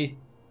 not really.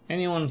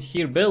 Anyone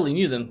here barely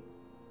knew them.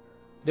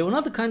 They were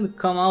not the kind to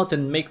come out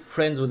and make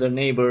friends with their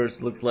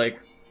neighbors, looks like.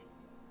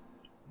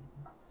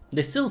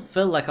 They still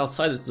felt like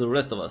outsiders to the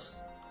rest of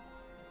us.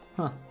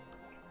 Huh.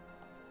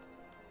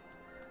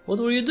 What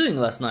were you doing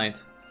last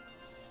night?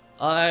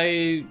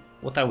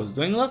 What I was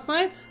doing last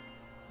night?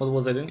 What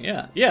was I doing?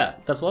 Yeah,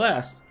 that's what I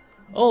asked.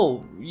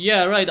 Oh,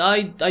 yeah, right,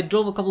 I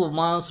drove a couple of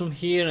miles from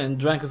here and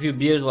drank a few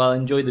beers while I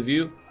enjoyed the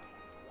view.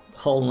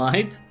 All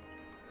night?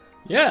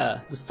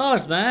 Yeah, the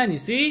stars, man, you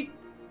see?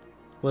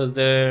 Was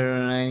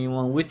there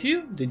anyone with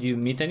you? Did you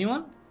meet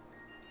anyone?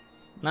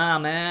 Nah,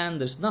 man,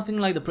 there's nothing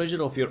like the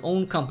pressure of your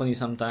own company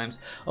sometimes.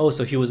 Oh,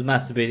 so he was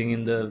masturbating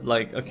in the,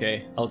 like,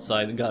 okay,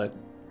 outside, got it.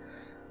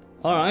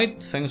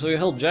 Alright, thanks for your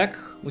help, Jack.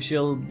 We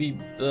shall be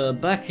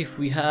back if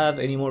we have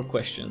any more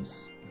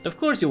questions. Of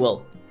course you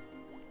will.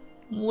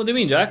 What do you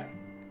mean, Jack?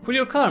 For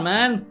your car,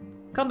 man.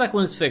 Come back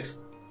when it's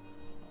fixed.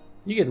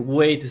 You get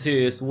way too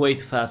serious, way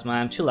too fast,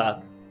 man. Chill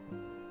out.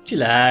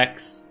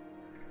 Chillax.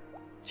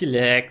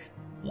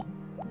 Chillax.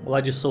 Well,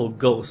 I just saw a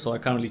ghost, so I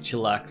can't really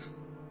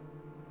chillax.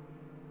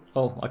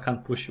 Oh, I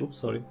can't push. Oops,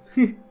 sorry.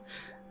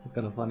 It's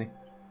kind of funny.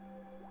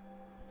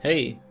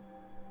 Hey.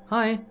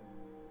 Hi.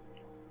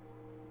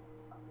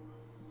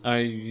 Are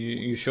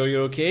you sure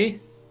you're okay?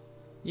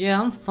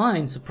 Yeah, I'm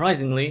fine,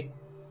 surprisingly.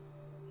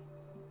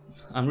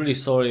 I'm really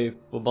sorry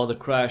about the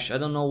crash. I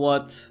don't know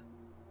what...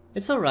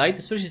 It's alright,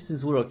 especially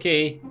since we're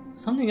okay.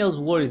 Something else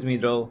worries me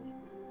though.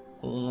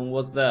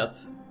 What's that?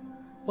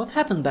 What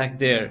happened back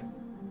there?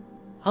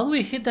 How do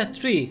we hit that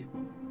tree?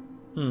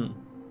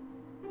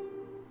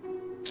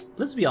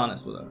 Let's be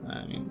honest with her.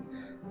 I mean,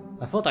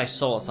 I thought I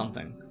saw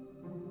something.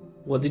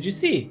 What did you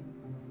see?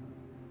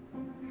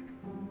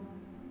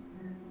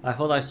 I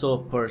thought I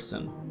saw a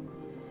person.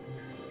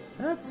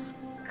 That's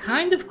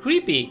kind of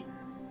creepy.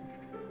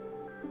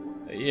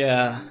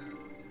 Yeah.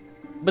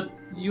 But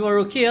you are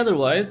okay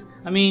otherwise.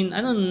 I mean,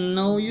 I don't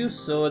know you,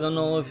 so I don't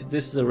know if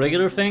this is a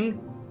regular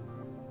thing.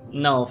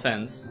 No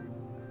offense.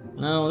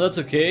 No, that's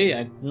okay.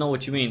 I know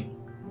what you mean.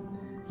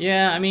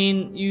 Yeah, I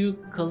mean, you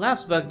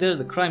collapsed back there at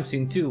the crime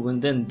scene too,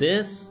 and then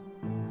this?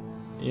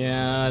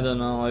 Yeah, I don't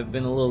know. I've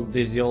been a little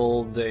dizzy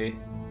all day.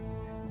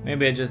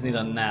 Maybe I just need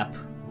a nap.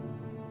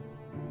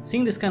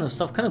 Seeing this kind of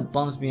stuff kind of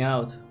bums me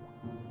out.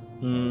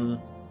 I'm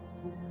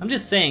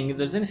just saying, if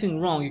there's anything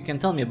wrong, you can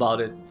tell me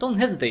about it. Don't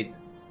hesitate.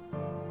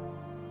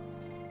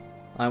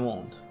 I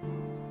won't.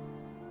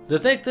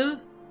 Detective?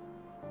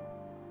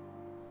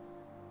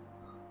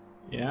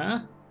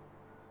 Yeah?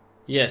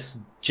 Yes,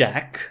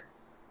 Jack?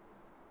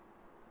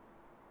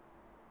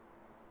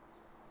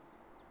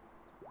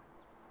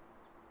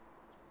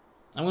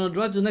 I'm gonna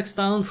drive to the next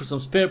town for some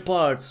spare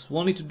parts.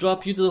 Want me to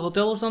drop you to the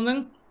hotel or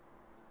something?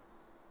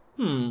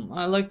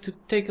 I'd like to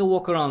take a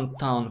walk around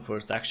town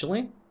first,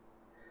 actually.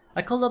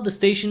 I called up the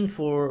station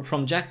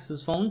from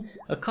Jax's phone.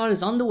 A car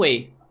is on the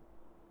way.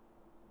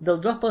 They'll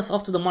drop us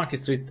off to the Market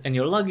Street and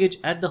your luggage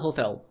at the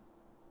hotel.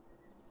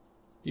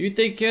 You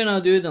take care now,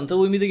 dude, until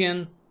we meet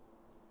again.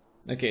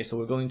 Okay, so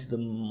we're going to the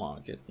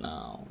market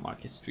now.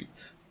 Market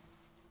Street.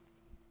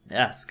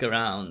 Ask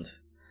around.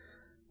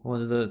 What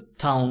do the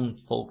town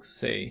folks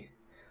say?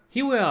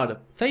 Here we are, the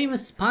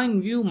famous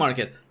Pineview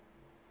Market.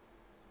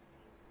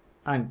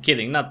 I'm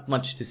kidding, not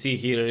much to see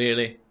here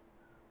really.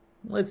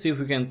 Let's see if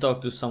we can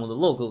talk to some of the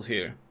locals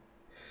here.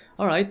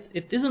 Alright,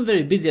 it isn't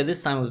very busy at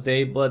this time of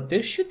day, but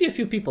there should be a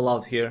few people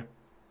out here.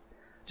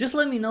 Just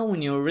let me know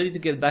when you're ready to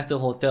get back to the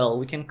hotel.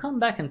 We can come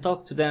back and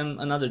talk to them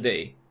another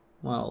day.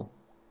 Well,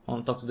 I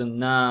want to talk to them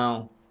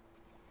now.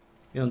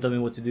 You don't tell me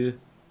what to do.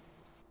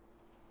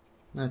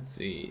 Let's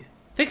see.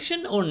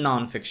 Fiction or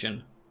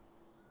non-fiction?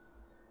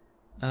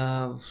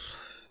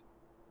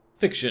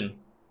 Fiction.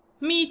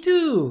 Me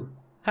too!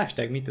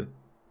 Hashtag me too.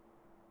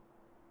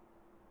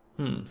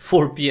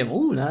 4 PM.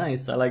 Ooh,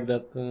 nice. I like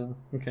that.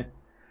 Okay.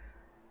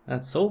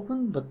 That's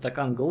open, but I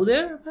can't go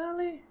there,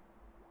 apparently.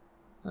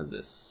 What's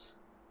this?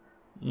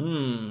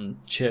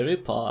 Cherry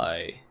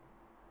pie.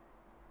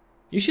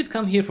 You should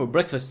come here for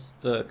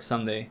breakfast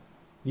someday.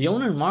 The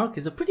owner, Mark,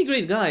 is a pretty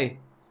great guy.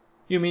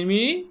 You mean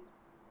me?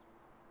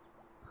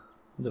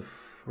 The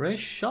fresh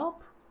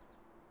shop?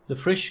 The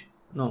fresh...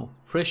 no,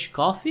 fresh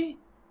coffee?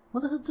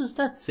 What the hell does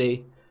that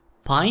say?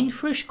 Pine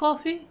fresh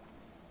coffee?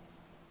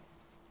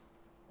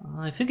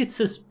 I think it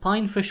says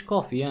pine fresh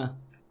coffee, yeah.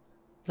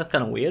 That's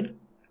kind of weird.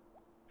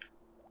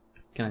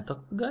 Can I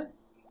talk to the guy?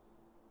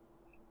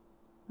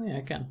 Oh yeah,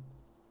 I can.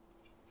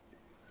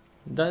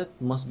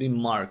 That must be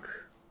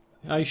Mark.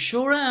 I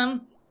sure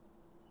am.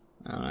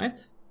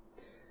 Alright.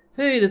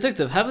 Hey,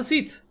 detective, have a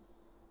seat.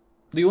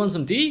 Do you want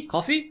some tea?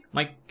 Coffee?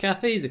 My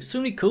cafe is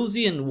extremely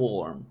cozy and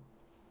warm.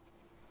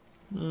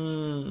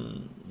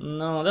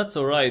 No, that's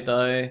alright.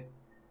 I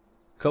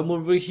come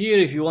over here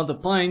if you want a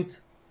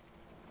pint.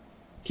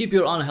 Keep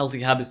your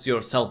unhealthy habits to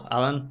yourself,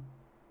 Alan.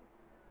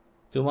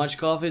 Too much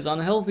coffee is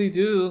unhealthy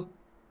too.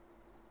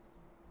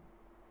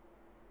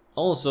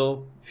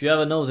 Also, if you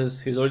haven't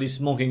noticed, he's already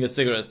smoking a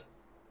cigarette.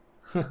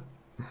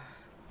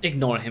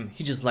 Ignore him,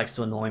 he just likes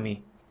to annoy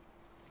me.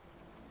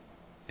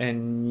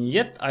 And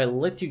yet I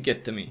let you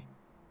get to me.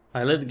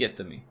 I let it get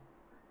to me.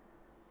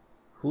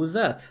 Who's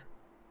that?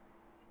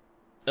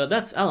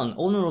 That's Alan,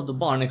 owner of the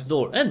bar next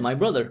door, and my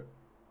brother.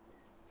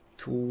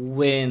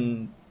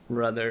 Twin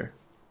brother.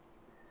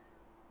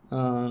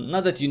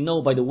 Not that you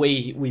know by the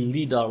way we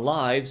lead our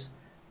lives,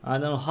 I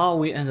don't know how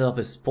we ended up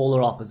as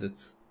polar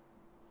opposites.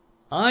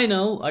 I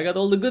know, I got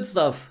all the good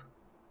stuff.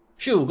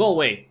 Shoo, go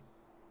away.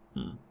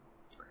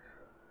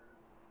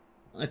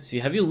 Let's see,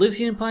 have you lived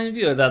here in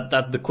Pineview?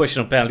 That the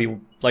question apparently,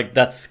 like,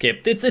 that's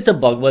skipped. It's a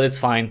bug, but it's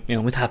fine.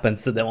 You know, it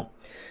happens to them.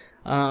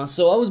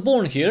 So I was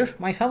born here.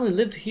 My family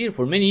lived here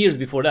for many years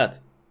before that.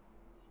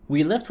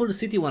 We left for the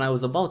city when I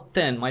was about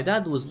 10. My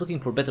dad was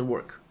looking for better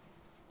work.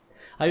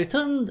 I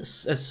returned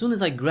as soon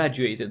as I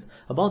graduated.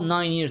 About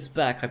 9 years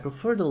back. I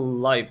prefer the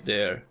life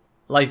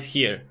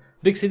here.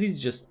 Big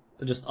cities just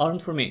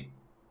aren't for me.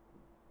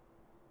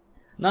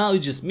 Now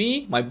it's just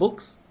me, my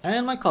books,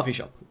 and my coffee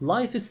shop.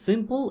 Life is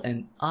simple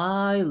and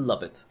I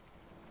love it.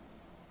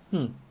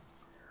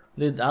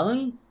 Did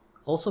Alan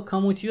also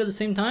come with you at the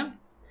same time?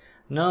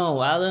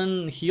 No,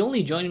 Alan, he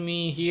only joined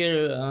me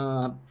here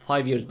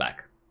 5 years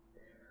back.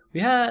 He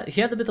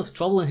had a bit of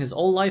trouble in his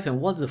old life and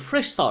wanted a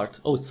fresh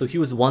start. Oh, so he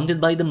was wanted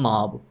by the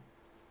mob.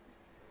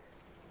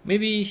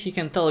 Maybe he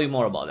can tell you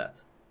more about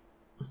that.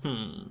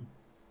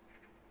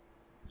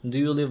 Do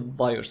you live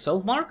by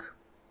yourself, Mark?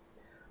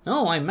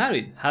 No, I'm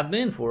married. Have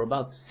been for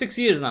about 6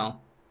 years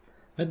now.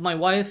 Met my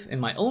wife in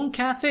my own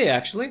cafe,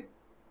 actually.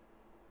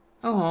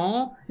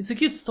 Oh, it's a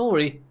cute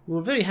story.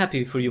 We're very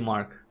happy for you,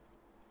 Mark.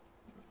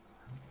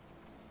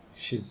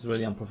 She's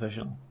really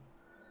unprofessional.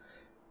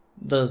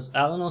 Does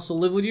Alan also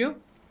live with you?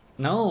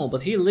 No,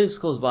 but he lives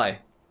close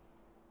by.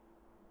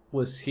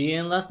 Was he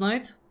in last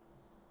night?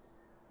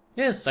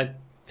 Yes, I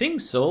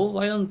think so.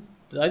 I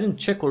didn't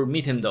check or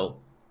meet him though.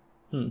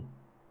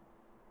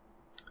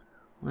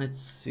 Let's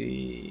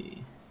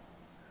see.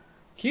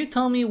 Can you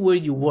tell me where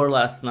you were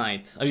last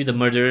night? Are you the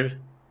murderer?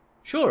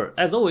 Sure,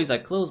 as always I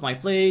closed my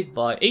place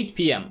by 8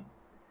 PM.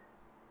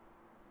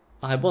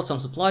 I bought some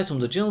supplies from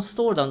the general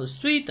store down the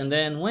street and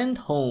then went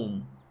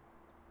home.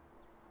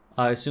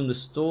 I assume the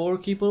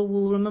storekeeper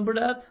will remember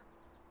that?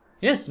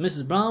 Yes,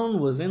 Mrs. Brown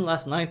was in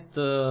last night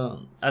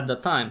at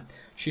that time.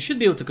 She should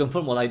be able to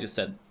confirm what I just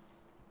said.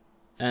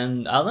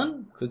 And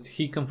Alan? Could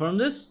he confirm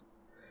this?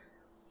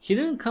 He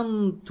didn't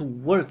come to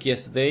work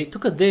yesterday,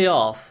 took a day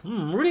off.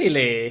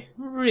 Really?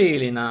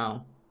 Really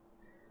now?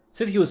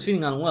 Said he was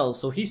feeling unwell,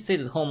 so he stayed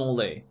at home all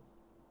day.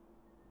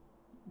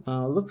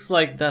 Looks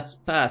like that's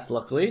passed,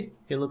 luckily.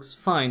 He looks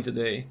fine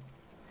today.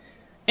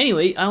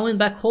 Anyway, I went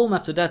back home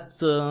after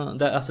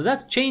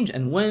that change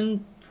and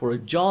went for a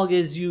jog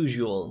as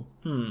usual.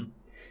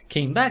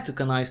 Came back, took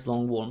a nice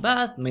long warm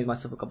bath, made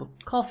myself a cup of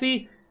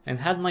coffee, and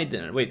had my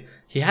dinner. Wait,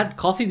 he had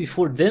coffee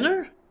before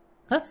dinner?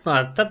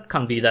 That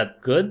can't be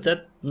that good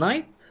that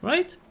night,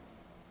 right?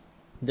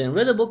 Then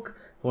read a book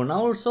for an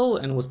hour or so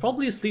and was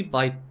probably asleep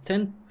by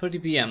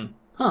 10:30 PM.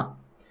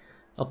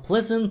 A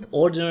pleasant,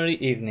 ordinary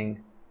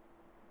evening.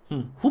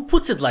 Who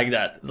puts it like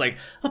that? It's like,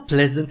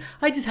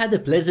 I just had a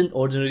pleasant,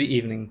 ordinary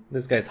evening.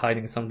 This guy's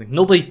hiding something.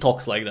 Nobody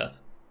talks like that.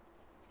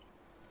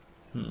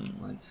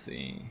 Let's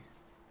see.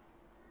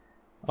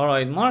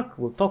 Alright, Mark,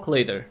 we'll talk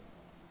later.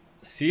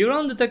 See you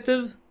around,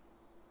 detective.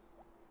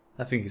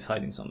 I think he's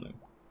hiding something.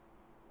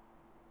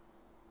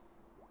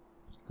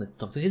 Let's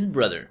talk to his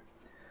brother.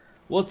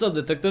 What's up,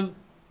 detective?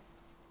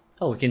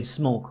 Oh, we can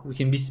smoke. We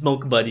can be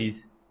smoke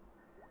buddies.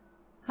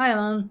 Hi,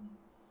 Alan.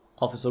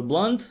 Officer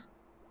Blunt?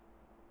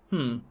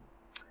 Can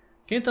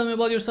you tell me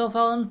about yourself,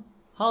 Alan?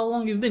 How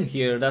long you've been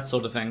here, that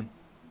sort of thing?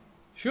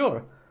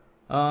 Sure.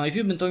 If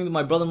you've been talking to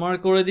my brother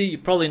Mark already, you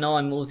probably know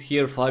I moved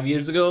here 5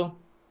 years ago.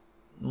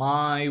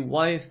 My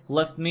wife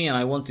left me and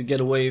I want to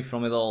get away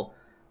from it all.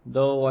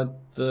 Though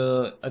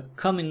I'd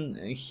come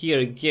in here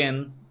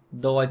again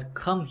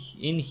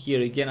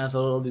after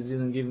all this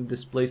and give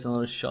this place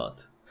another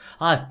shot.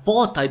 I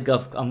thought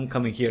I'm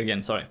coming here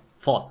again, sorry.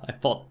 I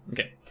thought.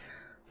 Okay.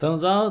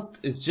 Turns out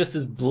it's just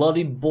as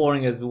bloody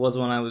boring as it was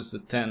when I was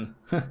 10.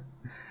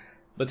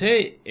 But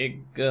hey,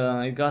 it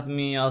got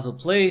me out of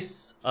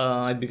place.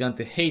 I began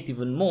to hate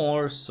even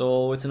more,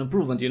 so it's an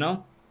improvement, you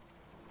know?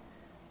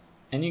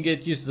 And you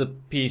get used to the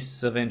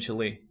pace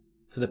eventually.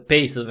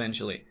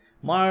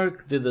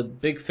 Mark did a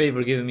big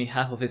favor giving me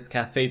half of his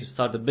cafe to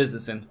start the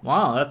business in.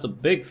 Wow, that's a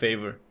big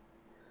favor.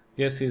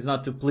 Guess he's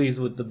not too pleased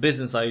with the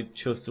business I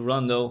chose to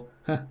run though.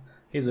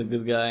 He's a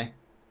good guy.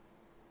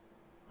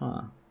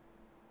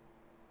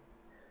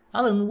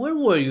 Alan, where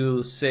were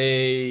you,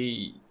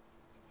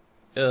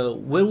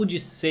 where would you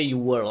say you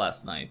were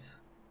last night?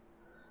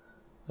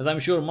 As I'm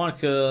sure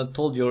Mark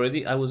told you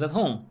already, I was at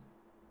home.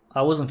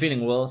 I wasn't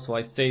feeling well, so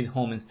I stayed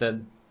home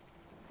instead.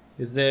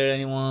 Is there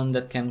anyone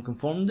that can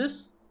confirm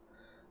this?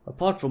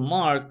 Apart from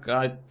Mark,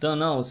 I don't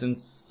know,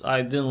 since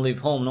I didn't leave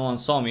home, no one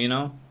saw me, you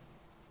know?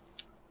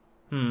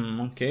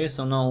 Okay,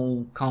 so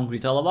no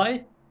concrete alibi?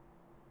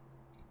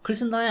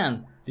 Chris and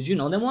Diane, did you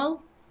know them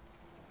well?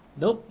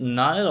 Nope,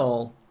 not at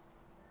all.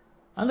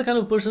 I'm the kind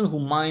of person who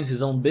minds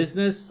his own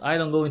business. I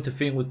don't go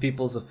interfering with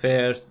people's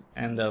affairs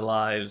and their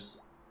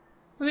lives.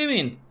 What do you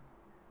mean?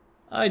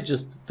 I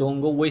just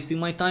don't go wasting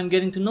my time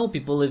getting to know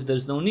people if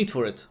there's no need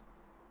for it.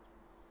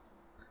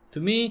 To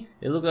me,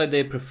 it looked like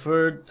they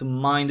preferred to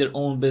mind their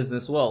own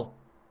business well.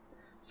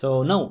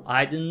 So no,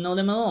 I didn't know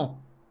them at all.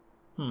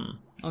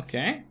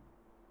 Okay.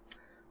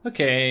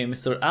 Okay,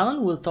 Mr.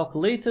 Allen, we'll talk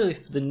later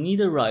if the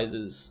need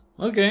arises.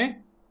 Okay.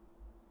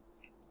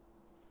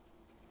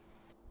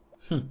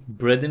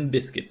 Bread and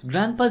biscuits.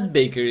 Grandpa's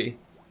Bakery.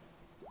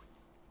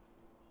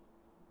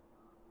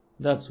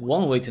 That's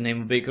one way to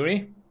name a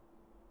bakery.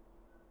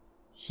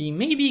 He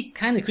may be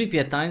kinda creepy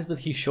at times, but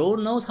he sure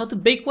knows how to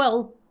bake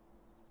well.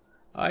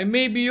 I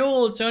may be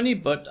old, Sonny,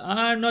 but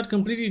I'm not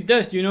completely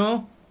deaf, you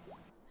know.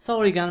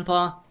 Sorry,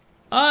 Grandpa.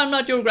 I'm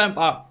not your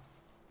grandpa.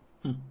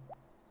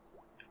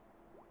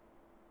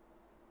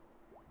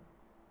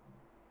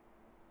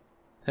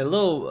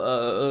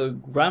 Hello,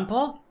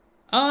 Grandpa?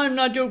 I'm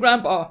not your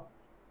grandpa.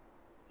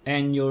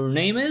 And your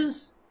name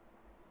is?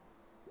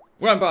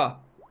 Grandpa.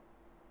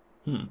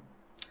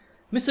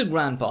 Mr.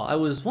 Grandpa, I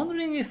was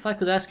wondering if I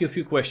could ask you a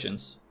few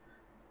questions.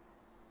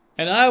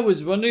 And I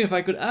was wondering if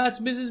I could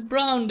ask Mrs.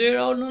 Brown there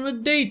out on a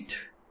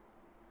date.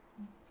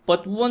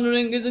 But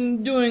wondering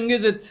isn't doing,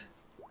 is it?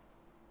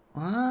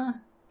 Huh?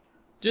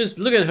 Just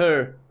look at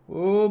her.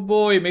 Oh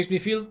boy, it makes me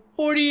feel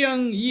 40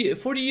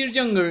 years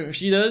younger,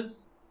 she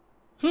does.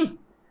 Do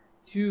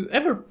you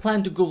ever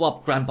plan to grow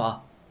up, Grandpa?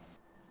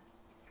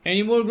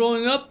 Any more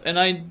growing up and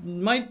I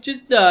might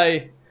just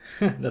die.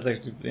 That's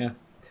actually, yeah.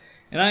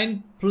 And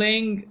I'm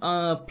planning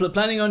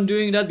on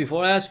doing that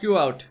before I ask you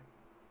out.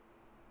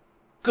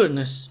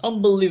 Goodness,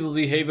 unbelievable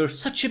behavior,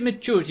 such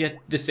immaturity at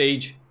this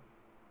age.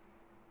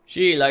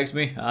 She likes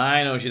me,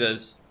 I know she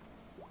does.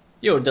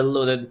 You're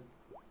deluded.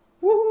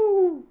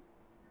 Woohoo!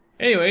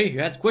 Anyway,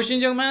 you had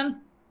questions, young man?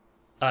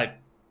 I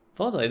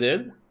thought I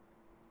did.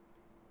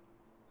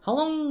 How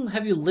long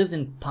have you lived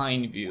in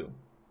Pineview?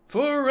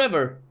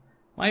 Forever.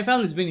 My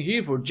family's been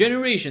here for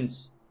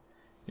generations.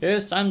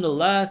 Yes, I'm the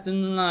last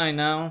in the line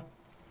now.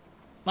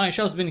 My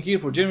shop's been here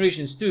for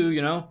generations too, you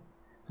know.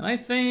 And I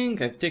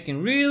think I've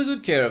taken real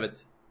good care of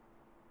it.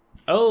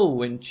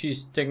 Oh, and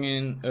she's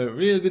taking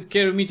real good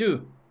care of me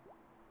too.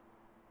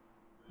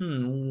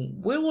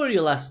 Where were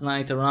you last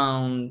night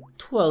around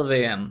 12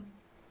 AM?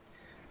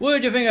 Where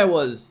do you think I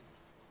was?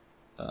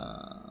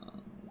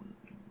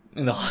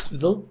 In the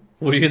hospital?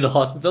 Were you in the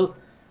hospital?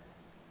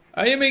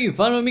 Are you making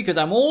fun of me because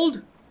I'm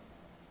old?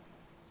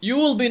 You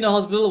will be in the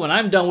hospital when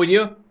I'm done with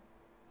you.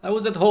 I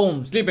was at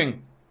home,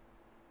 sleeping.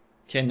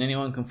 Can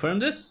anyone confirm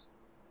this?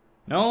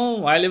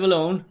 No, I live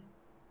alone.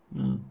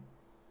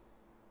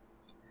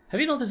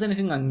 Have you noticed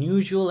anything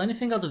unusual,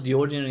 anything out of the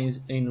ordinary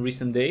in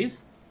recent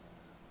days?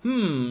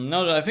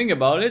 Now that I think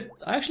about it,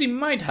 I actually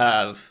might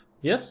have.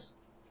 Yes?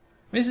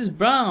 Mrs.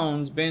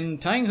 Brown's been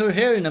tying her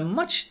hair in a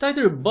much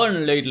tighter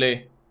bun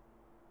lately.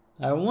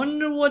 I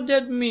wonder what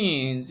that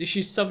means. Is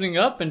she softening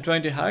up and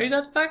trying to hide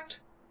that fact?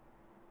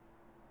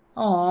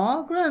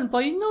 Aw, Grandpa,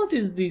 you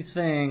notice these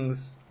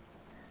things.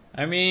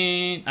 I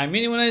mean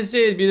it when I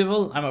say it,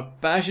 beautiful. I'm a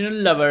passionate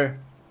lover.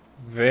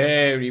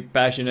 Very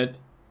passionate.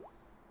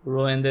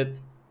 Ruined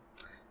it.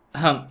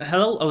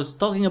 Hello, I was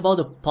talking about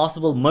the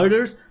possible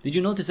murders. Did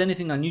you notice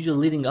anything unusual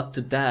leading up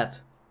to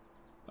that?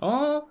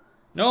 Oh,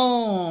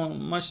 no,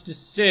 much to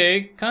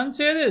say. Can't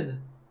say I did.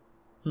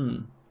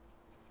 Do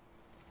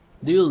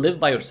you live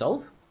by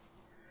yourself?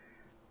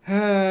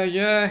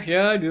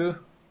 Yeah, I do.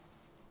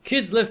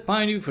 Kids left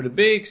Pineview for the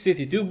big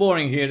city. Too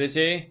boring here, they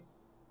say.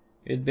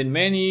 It's been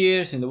many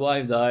years since the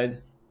wife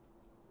died.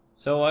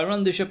 So I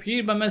run the shop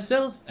here by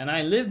myself and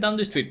I live down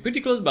the street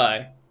pretty close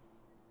by.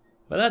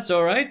 But that's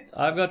alright.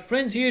 I've got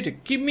friends here to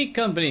keep me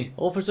company.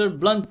 Officer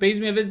Blunt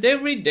pays me a visit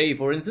every day,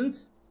 for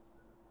instance.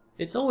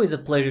 It's always a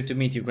pleasure to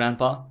meet you,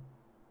 Grandpa.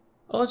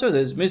 Also,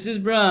 there's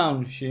Mrs.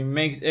 Brown. She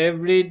makes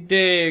every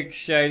day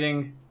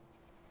exciting.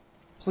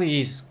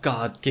 Please,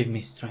 God, give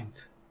me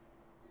strength.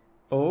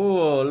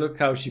 Oh, look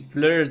how she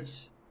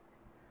flirts.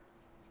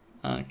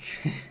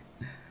 Okay.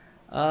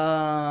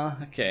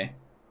 Okay.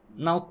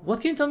 Now,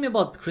 what can you tell me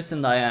about Chris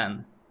and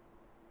Diane?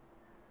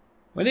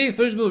 When they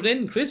first moved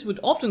in, Chris would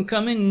often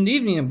come in the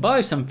evening and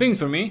buy some things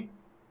from me.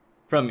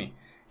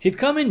 He'd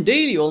come in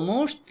daily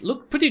almost,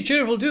 looked pretty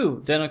cheerful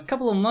too. Then a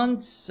couple of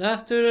months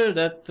after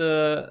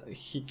that,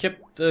 he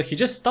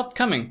just stopped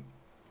coming.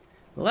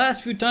 The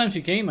last few times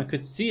he came, I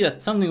could see that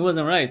something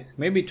wasn't right.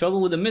 Maybe trouble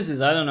with the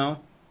missus, I don't know.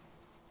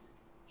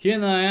 He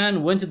and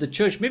Diane went to the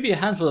church maybe a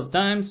handful of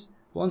times.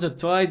 Once or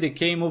twice they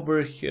came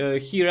over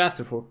here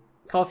after for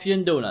coffee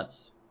and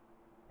donuts.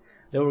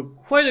 They were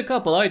quite a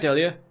couple, I tell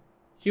you.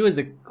 He was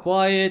the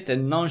quiet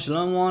and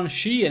nonchalant one,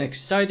 she an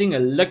exciting,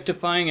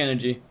 electrifying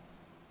energy.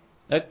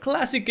 A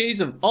classic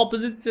case of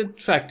opposites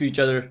attract to each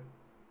other.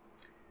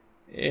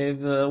 If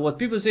what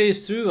people say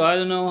is true, I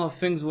don't know how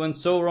things went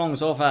so wrong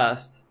so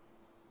fast.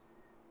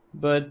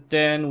 But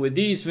then with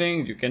these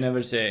things you can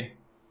never say.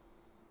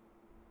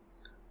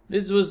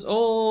 This was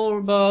all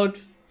about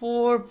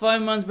 4 or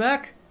 5 months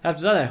back.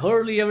 After that I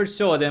hardly ever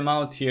saw them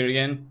out here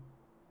again.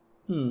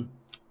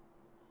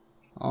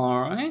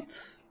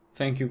 Alright.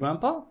 Thank you,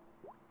 Grandpa.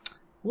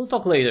 We'll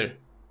talk later.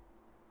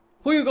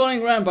 Who you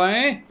calling Grandpa,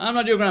 eh? I'm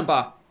not your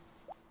Grandpa.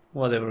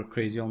 Whatever,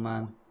 crazy old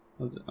man.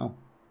 Oh.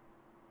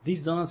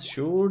 These donuts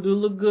sure do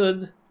look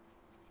good.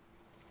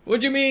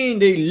 What do you mean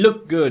they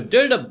look good?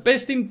 They're the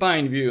best in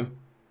Pineview.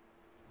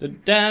 The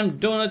damn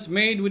donuts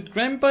made with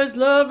Grandpa's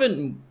love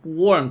and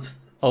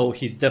warmth. Oh,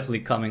 he's definitely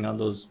coming on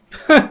those.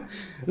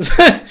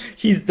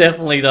 He's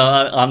definitely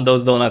on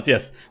those donuts,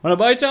 yes. Wanna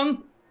buy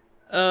some?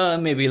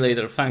 Maybe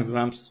later. Thanks,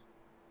 Gramps.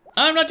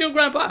 I'm not your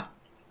Grandpa.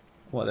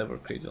 Whatever,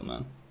 crazy old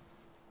man.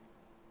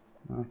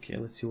 Okay,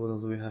 let's see what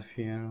else we have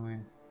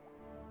here.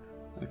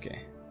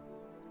 Okay.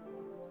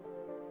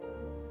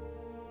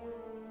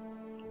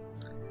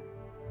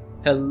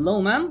 Hello,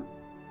 ma'am?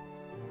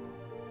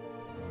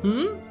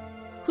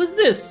 Who's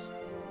this?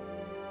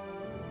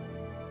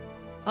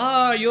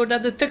 Ah, you're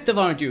that detective,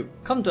 aren't you?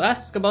 Come to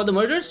ask about the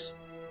murders?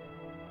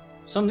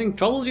 Something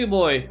troubles you,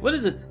 boy. What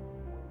is it?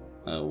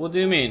 What do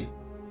you mean?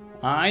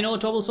 I know a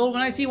troubled soul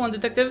when I see one,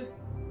 detective.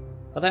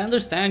 But I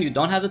understand you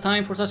don't have the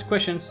time for such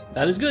questions.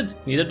 That is good.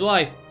 Neither do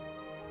I.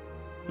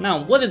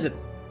 Now, what is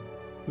it?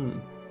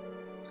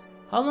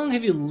 How long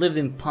have you lived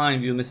in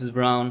Pineview, Mrs.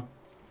 Brown?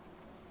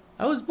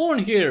 I was born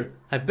here.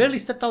 I barely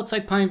stepped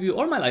outside Pineview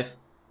all my life.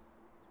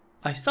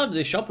 I started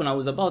this shop when I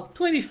was about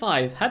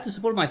 25. Had to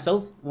support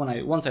myself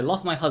once I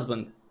lost my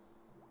husband.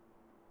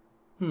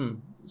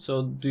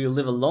 So do you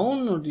live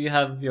alone or do you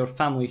have your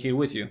family here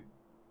with you?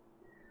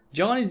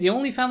 John is the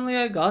only family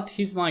I got.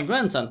 He's my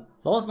grandson.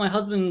 Lost my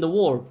husband in the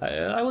war.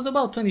 I was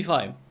about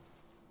 25.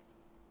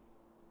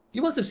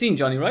 You must have seen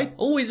Johnny, right?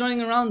 Always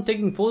running around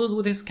taking photos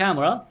with his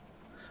camera.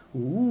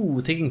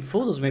 Ooh, taking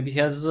photos. Maybe he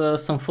has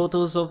some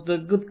photos of the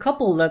good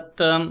couple that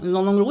is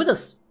no longer with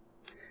us.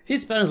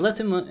 His parents left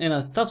him in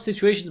a tough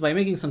situation by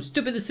making some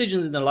stupid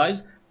decisions in their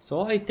lives,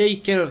 so I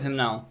take care of him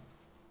now.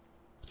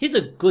 He's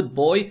a good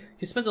boy.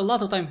 He spends a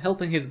lot of time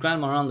helping his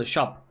grandma around the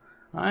shop.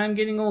 I'm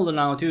getting older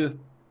now too.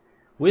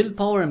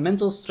 Willpower and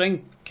mental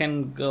strength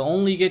can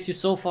only get you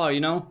so far, you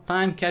know.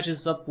 Time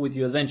catches up with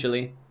you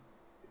eventually.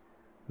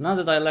 Not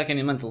that I lack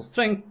any mental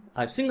strength,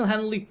 I've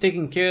single-handedly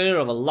taken care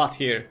of a lot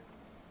here.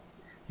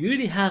 You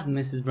really have,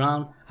 Mrs.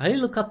 Brown. I really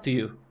look up to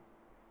you.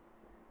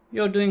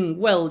 You're doing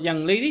well,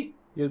 young lady.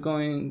 You're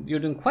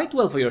doing quite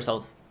well for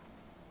yourself.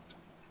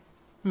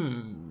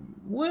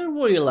 Where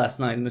were you last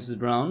night, Mrs.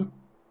 Brown?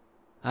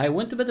 I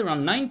went to bed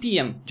around 9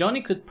 p.m.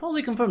 Johnny could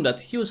probably confirm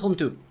that. He was home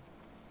too.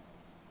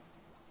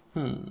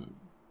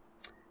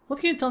 What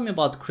can you tell me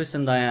about Chris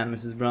and Diane,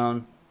 Mrs.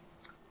 Brown?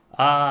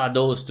 Ah,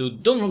 those two.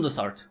 Done from the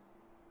start.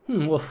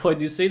 Well, why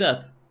do you say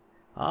that?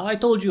 I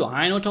told you,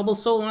 I know troubled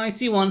soul when I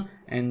see one.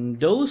 And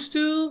those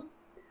two?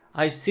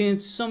 I've seen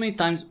it so many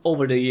times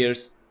over the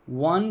years.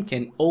 One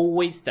can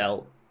always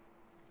tell.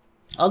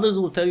 Others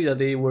will tell you that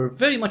they were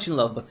very much in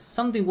love, but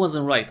something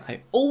wasn't right.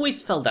 I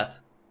always felt that.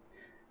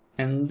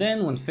 And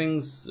then when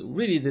things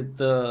really did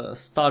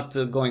start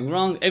going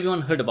wrong,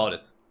 everyone heard about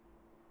it.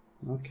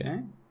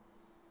 Okay.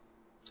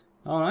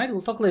 Alright,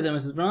 we'll talk later,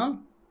 Mrs.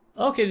 Brown.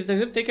 Okay,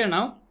 detective, take care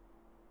now.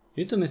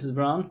 You too, Mrs.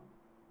 Brown.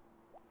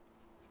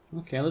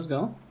 Okay, let's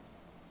go.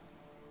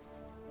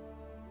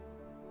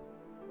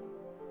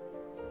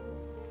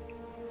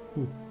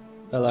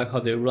 I like how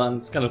they run,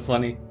 it's kind of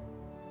funny.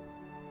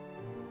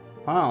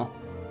 Wow.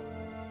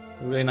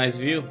 Really nice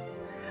view.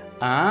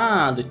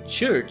 Ah, the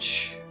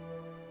church.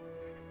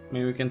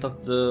 Maybe we can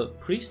talk to the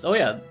priest? Oh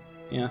yeah,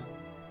 yeah.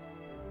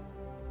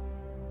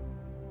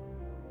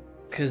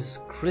 Because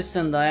Chris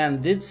and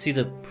Diane did see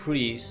the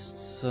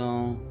priest,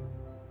 so...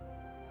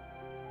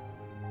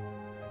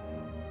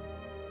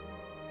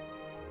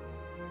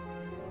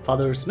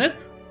 Father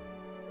Smith?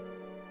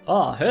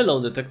 Ah,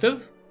 hello,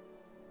 Detective.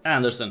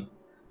 Anderson.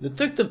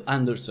 Detective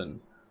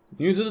Anderson.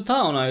 New to the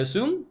town, I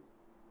assume?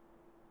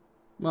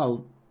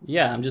 Well,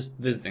 yeah, I'm just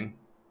visiting.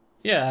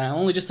 Yeah, I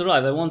only just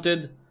arrived. I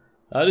wanted...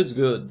 That is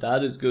good,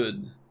 that is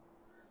good.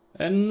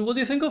 And what do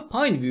you think of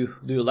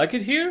Pineview? Do you like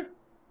it here?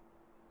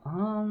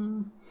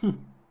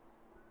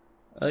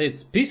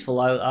 It's peaceful,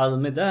 I'll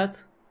admit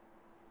that.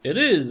 It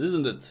is,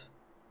 isn't it?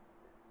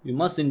 You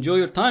must enjoy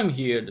your time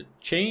here. The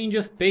change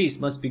of pace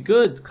must be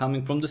good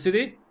coming from the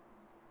city.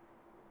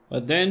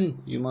 But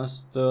then, you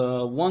must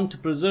want to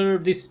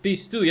preserve this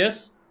peace too,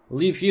 yes?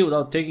 Live here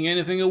without taking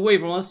anything away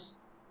from us.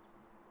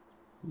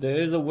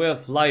 There is a way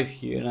of life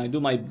here, and I do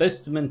my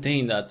best to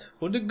maintain that,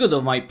 for the good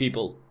of my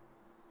people.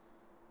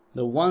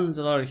 The ones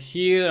that are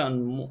here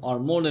are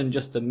more than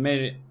just the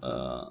merry...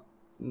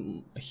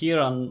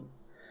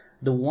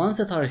 The ones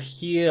that are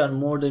here are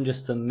more than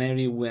just a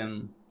merry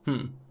whim.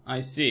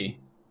 I see.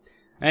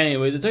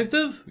 Anyway,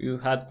 Detective, you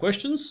had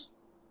questions?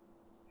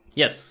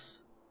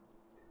 Yes.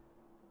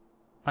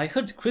 I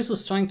heard Chris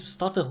was trying to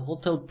start a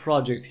hotel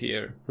project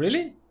here.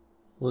 Really?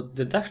 Well,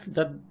 did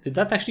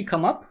that actually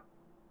come up?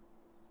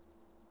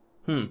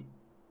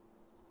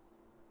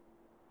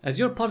 As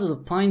you're part of the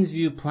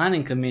Pineview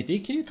planning committee,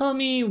 can you tell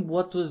me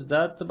what was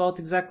that about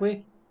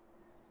exactly?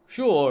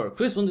 Sure,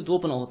 Chris wanted to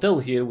open a hotel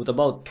here with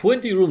about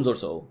 20 rooms or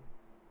so.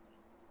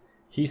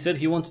 He said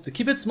he wanted to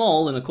keep it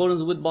small in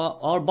accordance with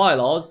our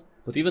bylaws,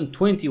 but even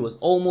 20 was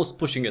almost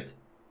pushing it.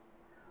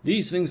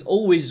 These things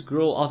always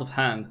grow out of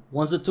hand.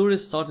 Once the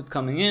tourists started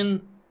coming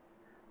in,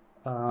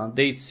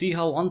 they'd see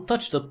how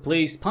untouched the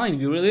place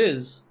Pineview really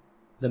is.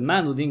 The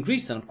demand would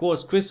increase, and of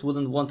course Chris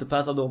wouldn't want to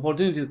pass up the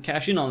opportunity to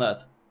cash in on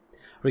that.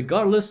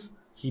 Regardless,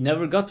 he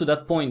never got to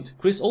that point.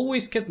 Chris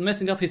always kept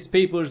messing up his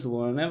papers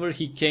whenever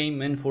he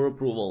came in for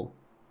approval.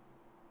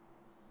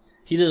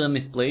 He didn't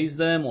misplace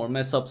them or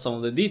mess up some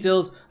of the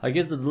details. I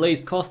guess the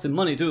delays cost him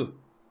money too.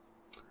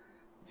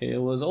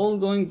 It was all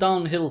going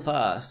downhill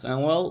fast,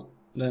 and well,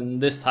 then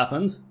this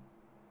happened.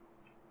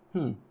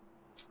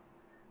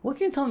 What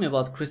can you tell me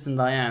about Chris and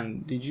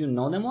Diane? Did you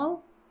know them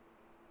well?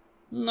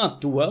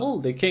 Not too well.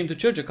 They came to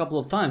church a couple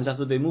of times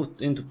after they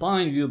moved into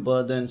Pineview,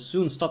 but then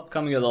soon stopped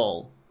coming at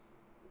all.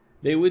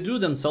 They withdrew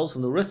themselves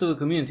from the rest of the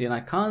community, and I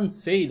can't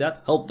say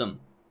that helped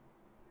them.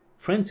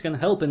 Friends can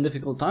help in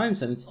difficult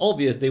times, and it's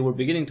obvious they were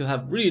beginning to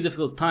have really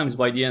difficult times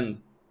by the end.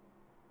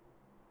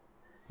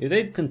 If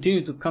they'd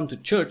continued to come to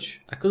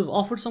church, I could have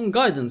offered some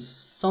guidance.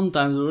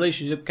 Sometimes the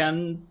relationship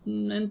can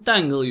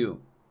entangle you.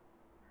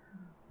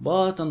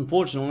 But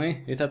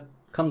unfortunately, it had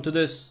come to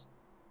this.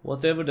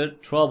 Whatever their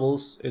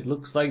troubles, it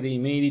looks like they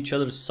made each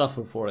other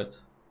suffer for it.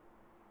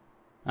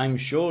 I'm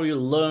sure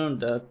you'll learn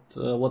that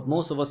what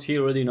most of us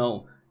here already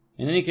know.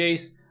 In any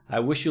case, I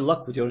wish you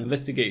luck with your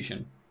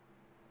investigation.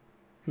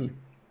 Can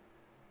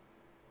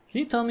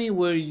you tell me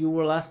where you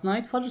were last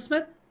night, Father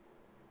Smith?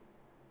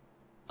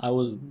 I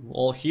was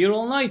here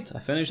all night. I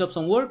finished up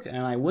some work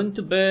and I went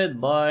to bed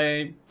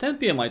by 10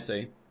 PM, I'd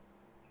say.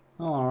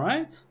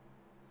 Alright.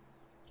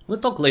 We'll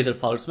talk later,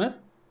 Father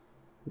Smith.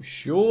 We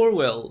sure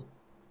will.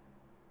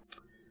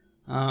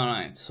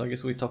 Alright, so I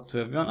guess we talked to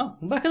everyone. Oh,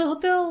 back at the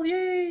hotel!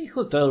 Yay!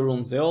 Hotel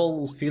rooms, they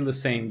all feel the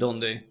same,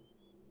 don't they?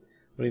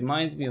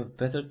 Reminds me of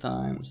better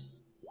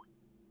times.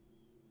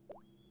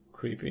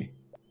 Creepy.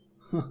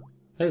 That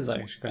is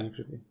actually kind of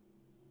creepy.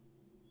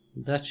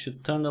 That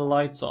should turn the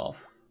lights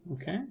off.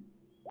 Okay.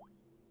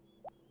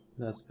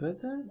 That's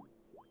better.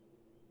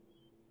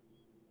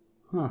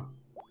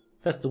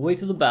 That's the way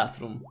to the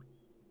bathroom.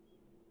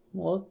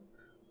 What?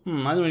 I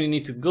don't really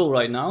need to go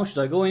right now.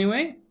 Should I go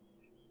anyway?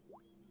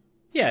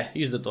 Yeah,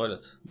 use the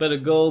toilet. Better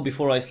go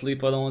before I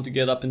sleep. I don't want to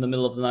get up in the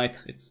middle of the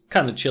night. It's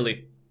kind of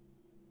chilly.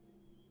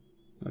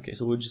 Okay,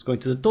 so we're just going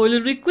to the toilet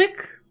really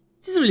quick.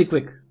 Just really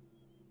quick.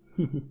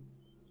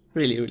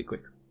 Really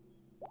quick.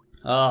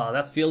 Ah,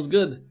 that feels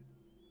good.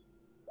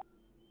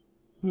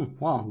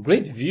 Wow,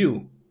 great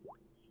view.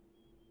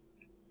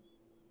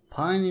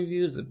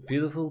 Pineview is a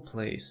beautiful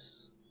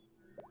place.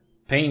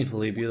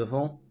 Painfully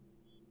beautiful.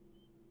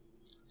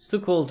 It's too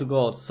cold to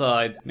go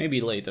outside.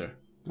 Maybe later.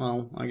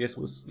 Well, I guess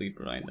we'll sleep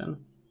right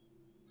then.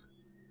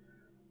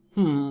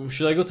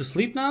 Should I go to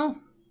sleep now?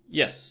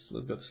 Yes,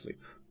 let's go to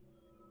sleep.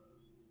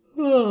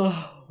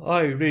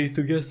 I need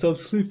to get some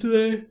sleep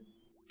today.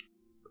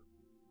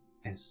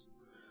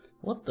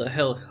 What the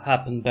hell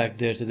happened back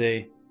there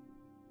today?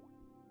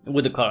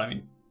 With the car, I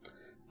mean.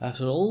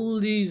 After all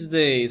these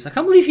days. I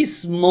can't believe he's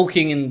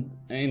smoking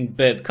in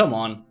bed. Come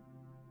on.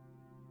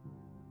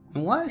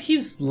 And why are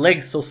his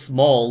legs so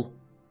small?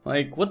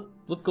 Like,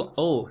 what's going...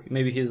 Oh,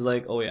 maybe he's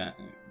like... Oh, yeah.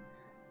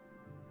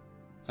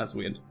 That's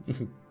weird.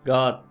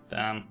 God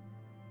damn.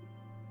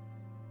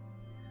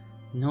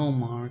 No,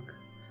 Mark.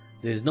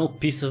 There's no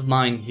peace of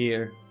mind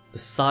here. The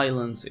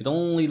silence, it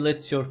only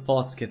lets your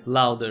thoughts get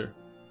louder.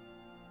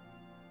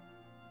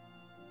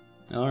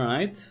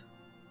 Alright.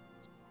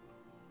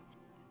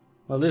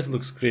 Well, this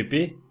looks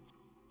creepy.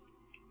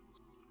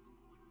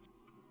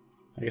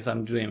 I guess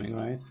I'm dreaming,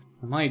 right?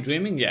 Am I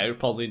dreaming? Yeah, you're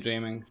probably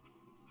dreaming.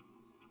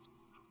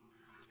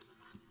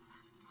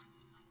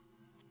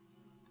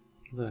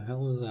 What the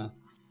hell is that?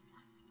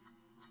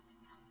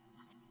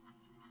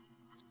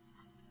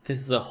 This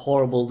is a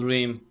horrible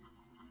dream.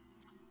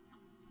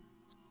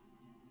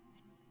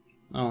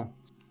 Oh.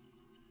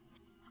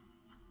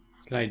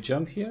 Can I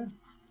jump here?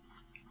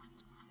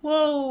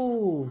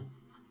 Whoa!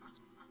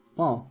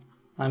 Well,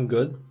 I'm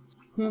good.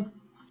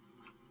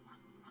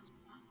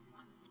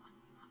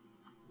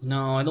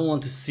 No, I don't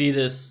want to see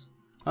this.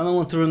 I don't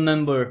want to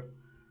remember.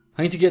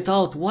 I need to get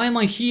out. Why am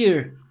I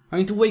here? I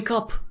need to wake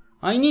up.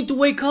 I need to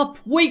wake up.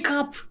 Wake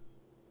up!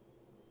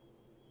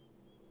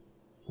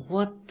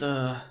 What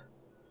the...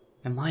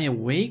 Am I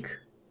awake?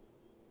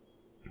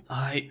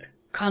 I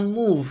can't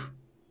move.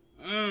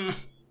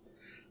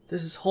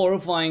 This is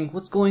horrifying.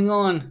 What's going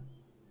on?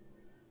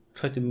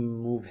 Try to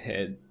move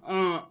head.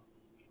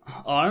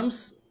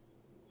 Arms?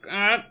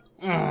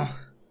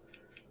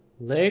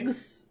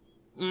 Legs?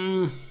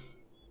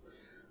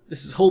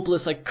 This is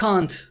hopeless. I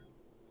can't.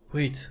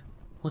 Wait,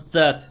 what's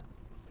that?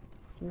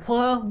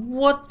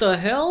 What the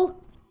hell?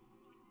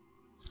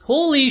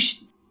 Holy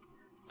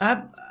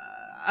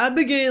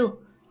Abigail!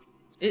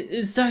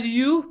 Is that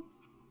you?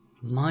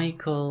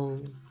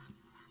 Michael,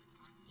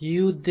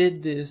 you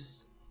did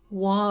this.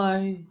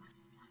 Why?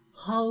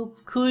 How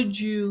could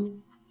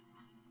you?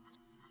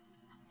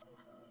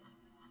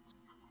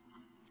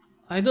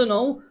 I don't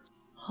know.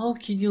 How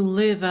can you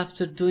live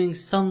after doing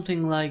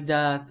something like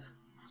that?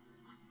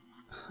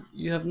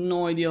 You have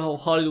no idea how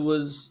hard it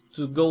was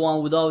to go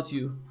on without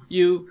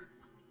you.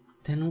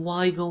 Then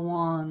why go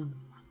on?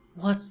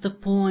 What's the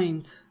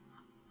point?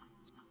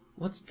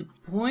 What's the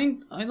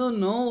point? I don't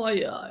know.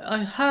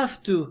 I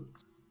have to.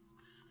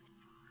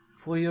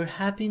 For your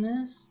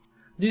happiness?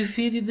 Do you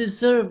feel you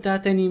deserve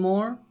that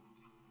anymore?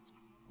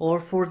 Or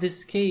for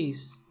this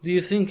case? Do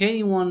you think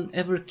anyone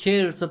ever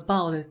cares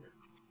about it?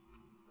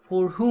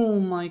 For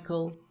whom,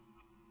 Michael?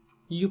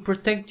 You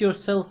protect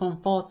yourself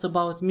from thoughts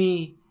about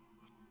me.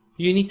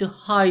 You need to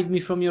hide me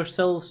from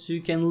yourself so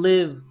you can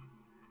live.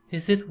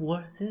 Is it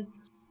worth it?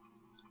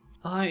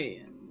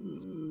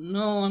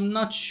 No, I'm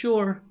not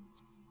sure.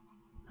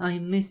 I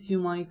miss you,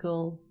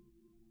 Michael.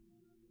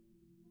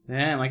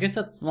 Damn, I guess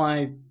that's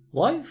my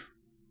wife?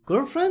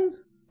 Girlfriend?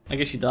 I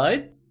guess she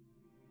died?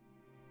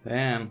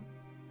 Damn.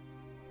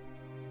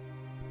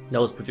 That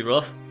was pretty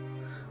rough.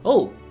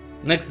 Oh,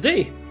 next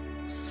day.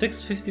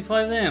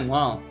 6:55 AM,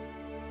 wow.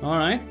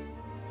 Alright.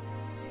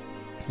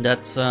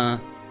 That's, let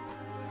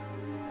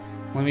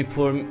me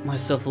pour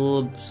myself a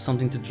little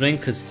something to drink,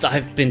 because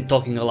I've been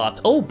talking a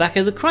lot. Oh, back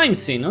at the crime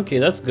scene. Okay,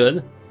 that's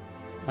good.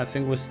 I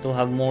think we still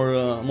have more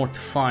to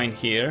find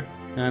here.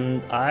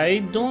 And I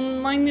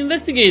don't mind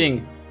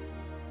investigating.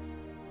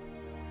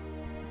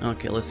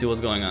 Okay, let's see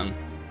what's going on.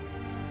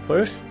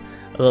 First,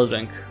 a little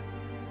drink.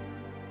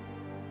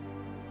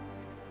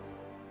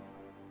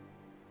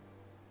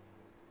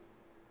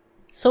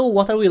 So,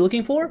 what are we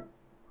looking for?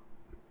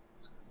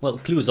 Well,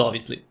 clues,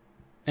 obviously.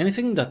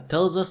 Anything that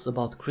tells us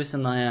about Chris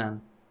and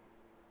Diane.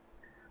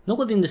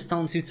 Nobody in this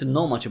town seems to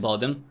know much about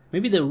them.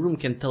 Maybe their room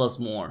can tell us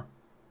more.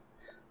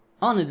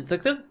 On it,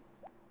 detective.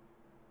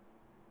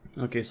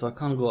 Okay, so I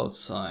can't go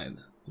outside.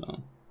 No.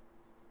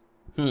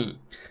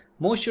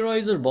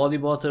 Moisturizer, body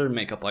butter,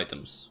 makeup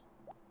items.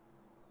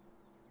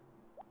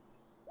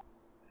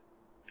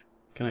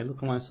 Can I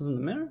look at myself in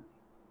the mirror?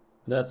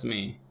 That's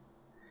me.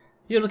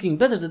 You're looking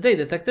better today,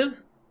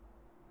 detective.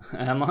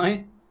 Am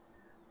I?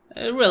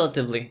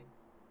 Relatively.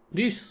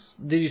 Did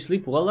you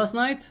sleep well last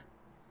night?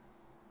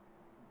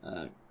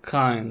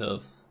 Kind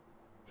of.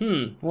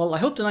 Well, I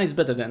hope tonight's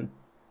better then.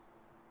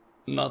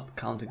 Not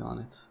counting on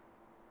it.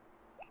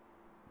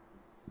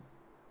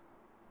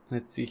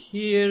 Let's see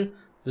here.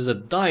 There's a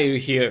diary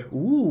here.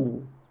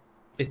 Ooh.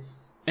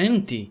 It's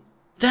empty.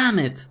 Damn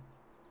it.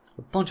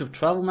 A bunch of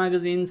travel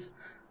magazines.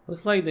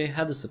 Looks like they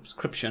had a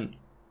subscription.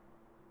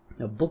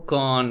 A book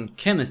on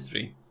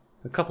chemistry.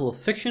 A couple of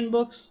fiction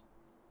books.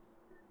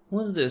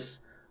 What's this?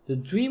 The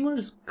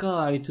Dreamer's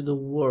Guide to the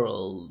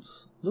World.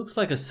 Looks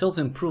like a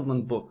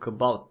self-improvement book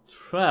about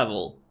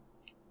travel.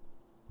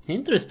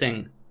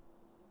 Interesting.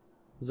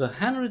 There's a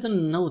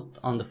handwritten note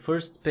on the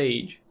first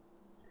page.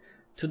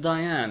 To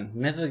Diane,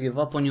 never give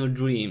up on your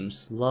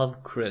dreams.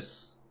 Love,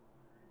 Chris.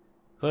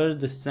 3rd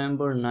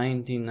December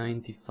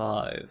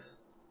 1995.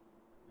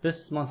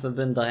 This must have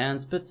been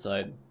Diane's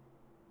bedside.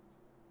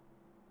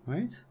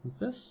 Right? What's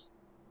this?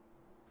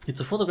 It's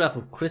a photograph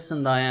of Chris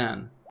and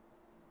Diane.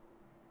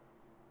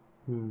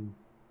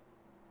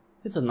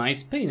 It's a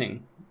nice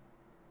painting.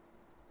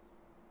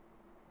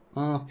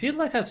 Feel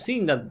like I've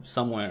seen that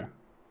somewhere.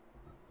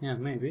 Yeah,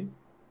 maybe.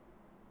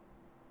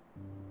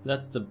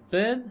 That's the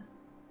bed.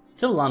 It's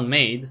still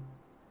unmade.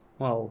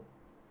 Well.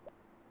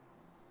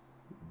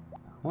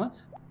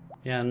 What?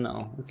 Yeah,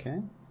 no.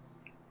 Okay.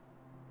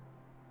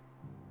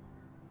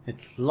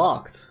 It's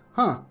locked.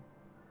 Huh.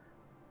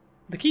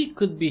 The key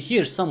could be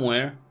here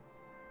somewhere.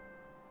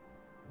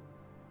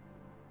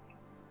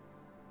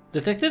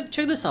 Detective,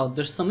 check this out.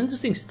 There's some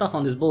interesting stuff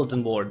on this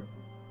bulletin board.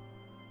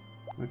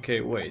 Okay,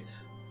 wait.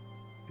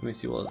 Let me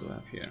see what we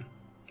have here.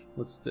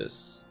 What's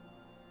this?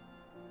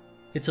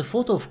 It's a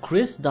photo of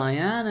Chris,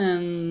 Diane,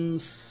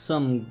 and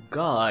some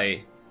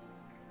guy.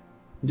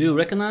 Do you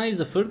recognize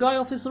the third guy,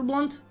 Officer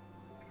Blunt?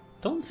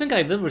 Don't think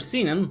I've ever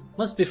seen him.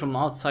 Must be from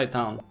outside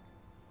town.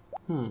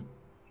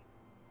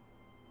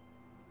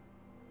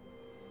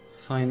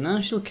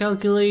 Financial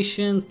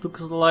calculations.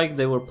 Looks like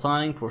they were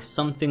planning for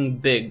something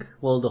big.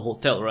 Well, the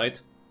hotel, right?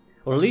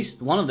 Or at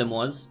least one of them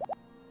was.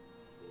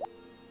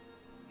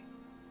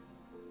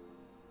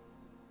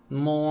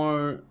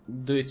 More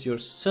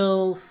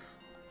do-it-yourself,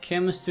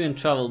 chemistry and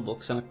travel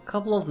books, and a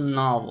couple of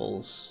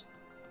novels.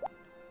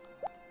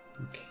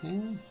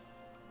 Okay.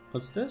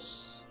 What's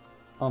this?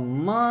 A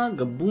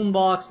mug, a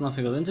boombox,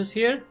 nothing of interest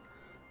here.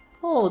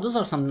 Oh, those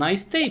are some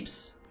nice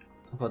tapes.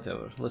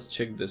 Whatever, let's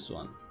check this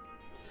one.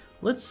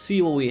 Let's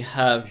see what we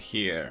have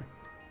here.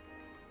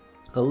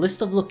 A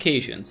list of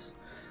locations.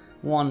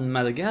 1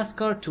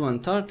 Madagascar, 2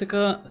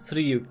 Antarctica,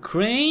 3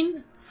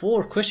 Ukraine,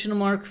 4 question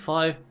mark,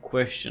 5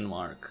 question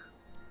mark.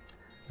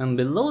 And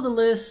below the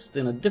list,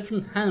 in a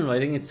different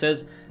handwriting, it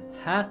says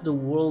half the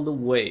world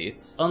away.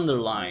 It's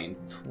underlined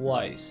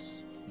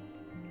twice.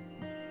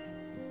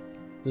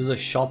 There's a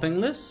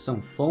shopping list,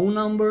 some phone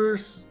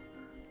numbers,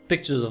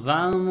 pictures of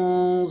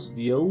animals,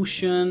 the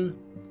ocean.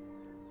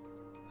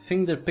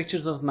 Think they're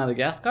pictures of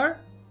Madagascar?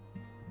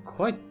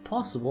 Quite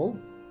possible.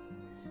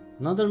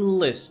 Another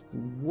list.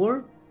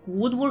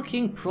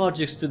 Woodworking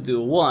projects to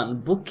do.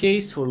 1.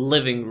 Bookcase for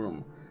living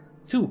room.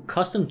 2.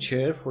 Custom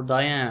chair for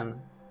Diane.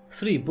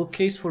 3.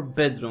 Bookcase for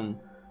bedroom.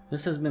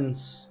 This has been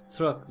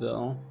struck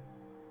though,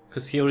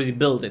 because he already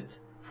built it.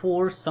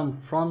 4. Some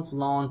front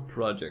lawn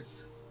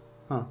project.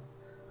 Huh.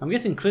 I'm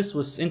guessing Chris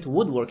was into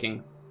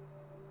woodworking.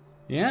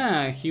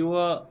 Yeah, he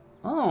was...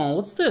 Oh,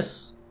 what's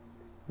this?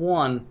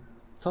 1.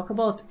 Talk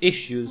about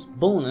issues.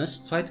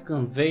 Bonus, try to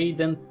convey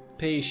them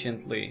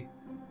patiently.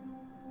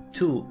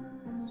 2.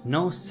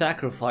 No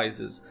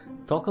sacrifices.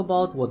 Talk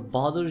about what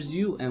bothers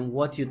you and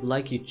what you'd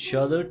like each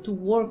other to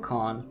work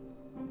on.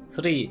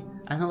 3.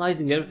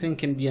 Analyzing everything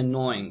can be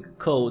annoying.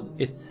 Code,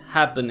 it's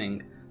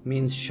happening,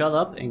 means shut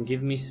up and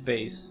give me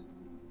space.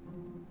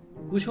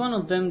 Which one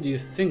of them do you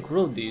think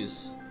wrote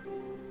these?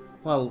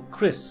 Well,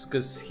 Chris,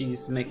 because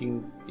he's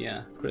making...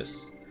 yeah,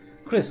 Chris.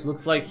 Chris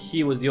looks like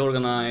he was the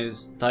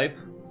organized type,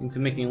 into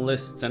making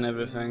lists and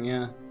everything,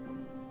 yeah.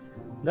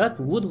 That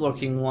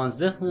woodworking one's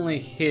definitely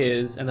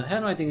his, and the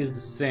handwriting is the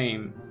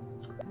same.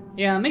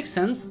 Yeah, makes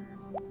sense.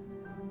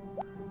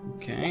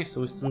 Okay,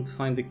 so we still need to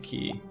find the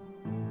key.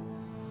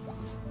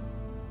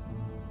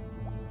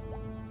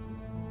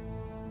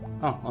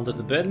 Oh, under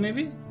the bed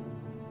maybe?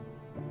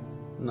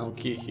 No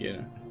key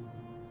here.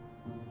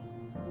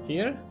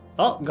 Here?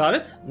 Oh, got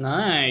it!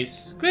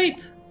 Nice!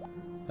 Great!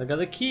 I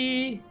got a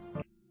key!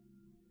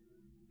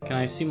 Can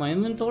I see my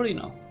inventory?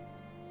 No.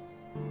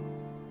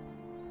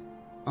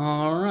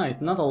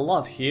 Alright, not a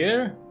lot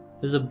here.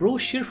 There's a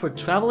brochure for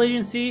travel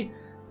agency,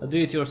 a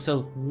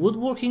do-it-yourself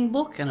woodworking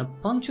book, and a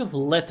bunch of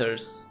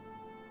letters.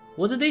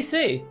 What did they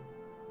say?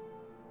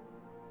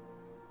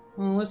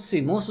 Well, let's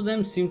see, most of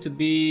them seem to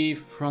be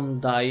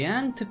from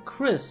Diane to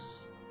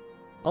Chris.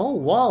 Oh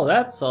wow,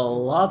 that's a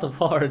lot of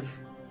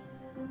hearts.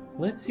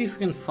 Let's see if we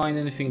can find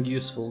anything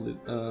useful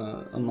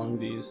among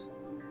these.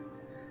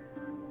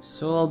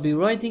 So I'll be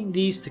writing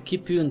these to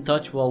keep you in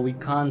touch while we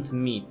can't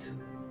meet.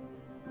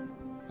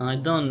 I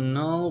don't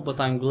know, but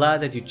I'm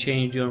glad that you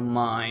changed your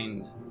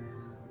mind.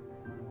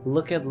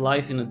 Look at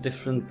life in a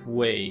different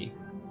way.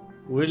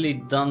 Really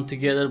done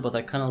together, but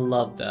I kinda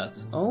love that.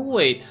 Oh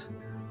wait,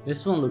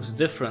 this one looks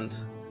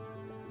different.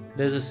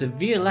 There's a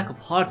severe lack of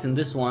hearts in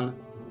this one.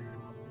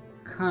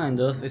 Kind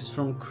of, it's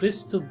from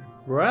Chris to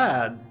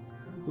Brad.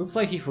 Looks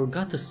like he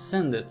forgot to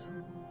send it.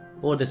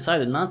 Or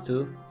decided not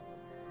to.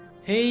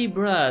 Hey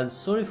Brad,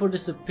 sorry for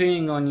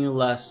disappearing on you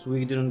last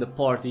week during the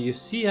party. You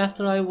see,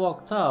 after I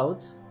walked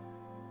out...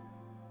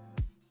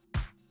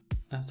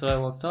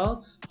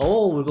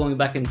 Oh, we're going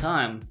back in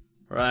time.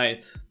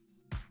 Right.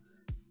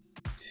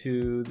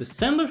 To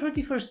December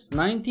 31st,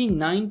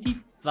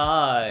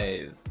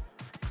 1995.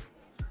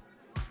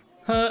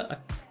 I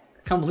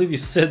can't believe you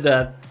said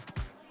that.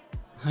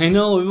 I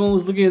know, everyone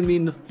was looking at me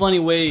in a funny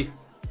way.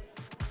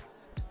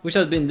 Wish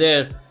I'd been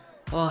there.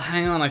 Oh,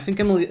 hang on, I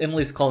think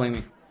Emily's calling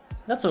me.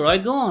 That's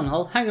alright, go on,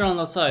 I'll hang around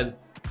outside.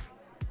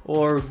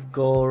 Or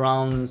go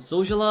around and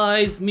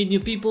socialize, meet new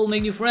people,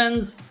 make new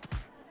friends.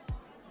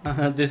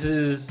 This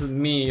is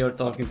me you're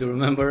talking to,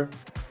 remember?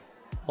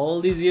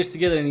 All these years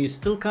together and you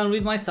still can't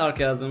read my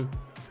sarcasm.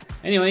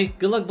 Anyway,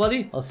 good luck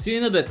buddy, I'll see you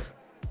in a bit.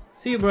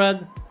 See you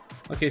Brad.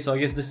 Okay, so I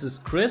guess this is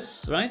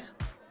Chris, right?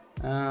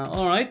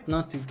 Alright,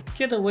 now to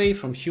get away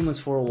from humans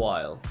for a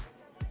while.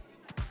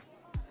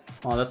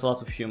 Oh, that's a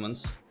lot of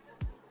humans.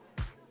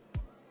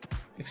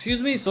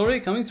 Excuse me, sorry,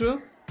 coming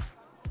through?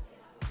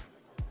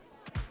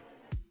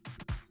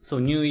 So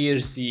New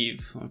Year's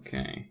Eve,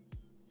 okay.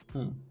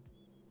 Oh,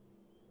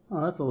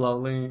 that's a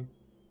lovely...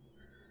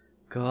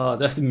 God,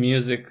 that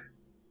music.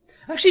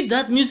 Actually,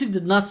 that music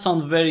did not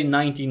sound very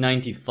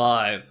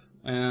 1995.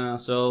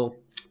 So...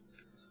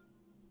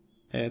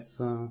 It's,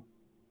 not,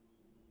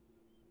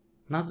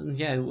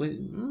 yeah,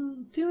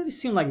 it didn't really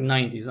seem like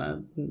 90s.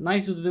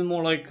 90s would have been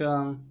more like,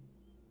 I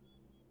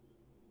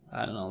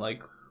don't know,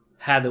 like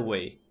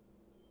Hathaway.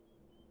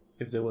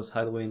 If there was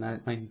Hathaway in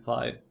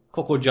 95.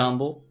 Coco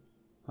Jumbo.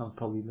 Oh,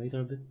 probably later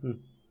a bit.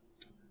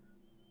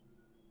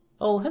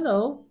 Oh,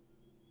 hello.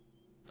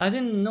 I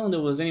didn't know there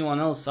was anyone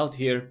else out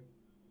here.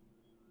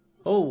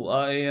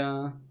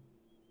 Oh,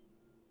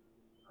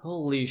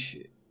 holy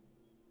shit.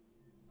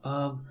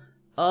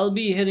 I'll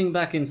be heading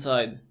back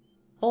inside.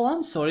 Oh,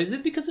 I'm sorry, is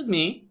it because of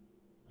me?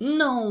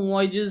 No,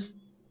 I just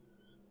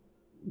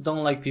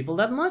don't like people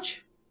that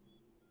much.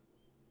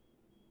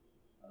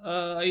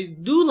 I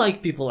do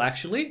like people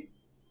actually.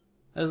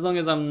 As long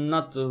as I'm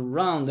not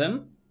around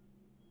them.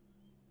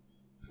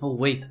 Oh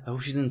wait, I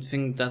wish you didn't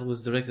think that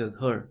was directed at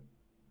her.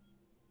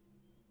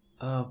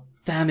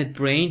 Damn it,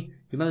 Brain.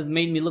 You might have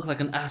made me look like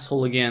an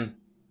asshole again.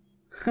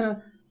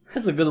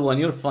 That's a good one,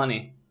 you're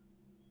funny.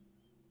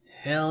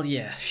 Hell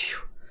yeah, phew.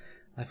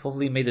 I've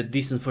hopefully made a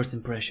decent first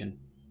impression.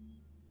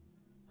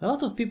 A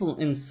lot of people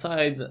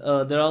inside,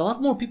 there are a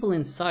lot more people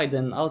inside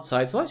than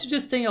outside, so I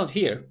suggest staying out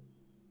here.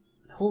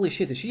 Holy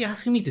shit, is she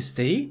asking me to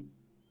stay?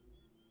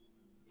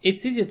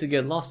 It's easier to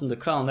get lost in the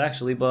crowd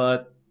actually,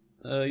 but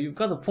you've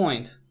got a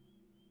point.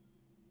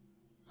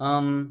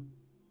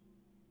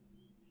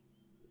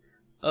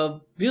 A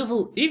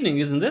beautiful evening,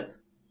 isn't it?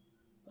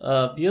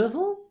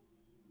 Beautiful?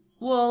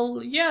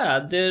 Well, yeah,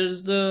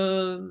 there's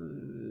the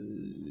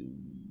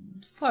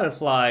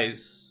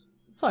fireflies.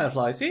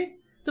 Fireflies, see?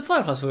 The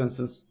fireflies, for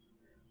instance.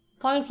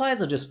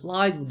 Fireflies are just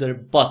flies with their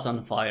butts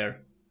on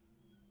fire.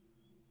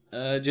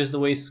 Just the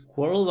way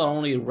squirrels are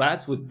only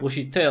rats with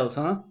bushy tails,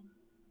 huh?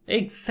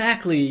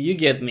 Exactly, you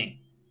get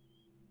me.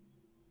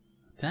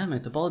 Damn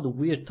it, about the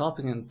weird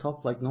topic and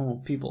talk like normal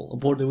people.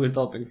 Aboard the weird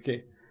topic,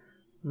 okay.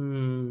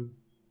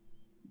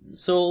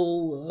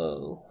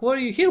 So, who are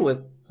you here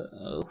with?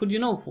 Who do you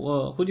know?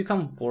 Who do you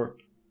come for?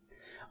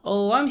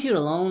 Oh, I'm here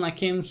alone. I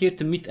came here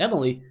to meet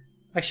Emily.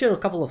 I share a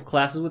couple of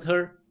classes with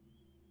her.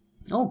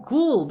 Oh,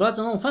 cool. Brad's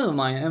an old friend of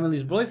mine.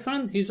 Emily's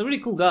boyfriend. He's a really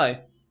cool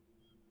guy.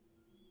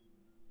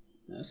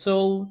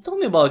 So, tell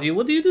me about you.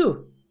 What do you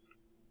do?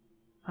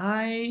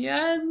 I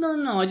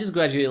don't know. I just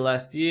graduated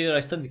last year.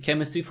 I studied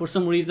chemistry for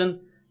some reason.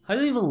 I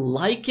don't even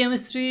like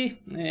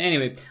chemistry.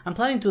 Anyway, I'm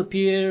planning to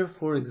appear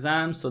for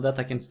exams so that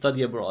I can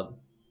study abroad.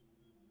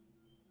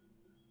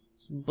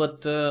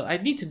 But I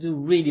need to do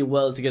really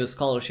well to get a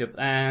scholarship,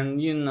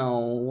 and you know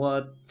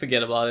what?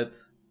 Forget about it.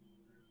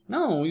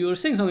 No, you were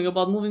saying something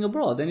about moving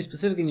abroad. Any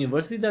specific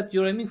university that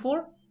you're aiming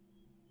for?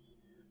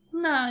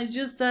 Nah, it's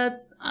just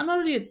that I'm not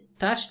really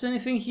attached to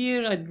anything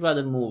here. I'd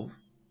rather move.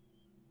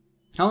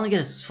 I want to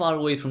get as far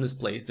away from this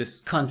place, this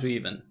country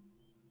even.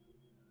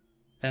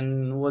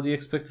 And what do you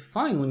expect to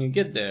find when you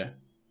get there?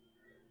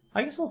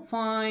 I guess I'll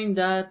find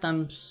that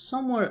I'm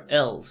somewhere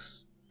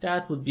else.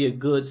 That would be a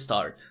good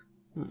start.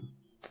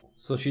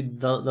 So she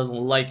doesn't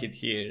like it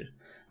here.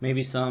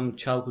 Maybe some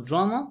childhood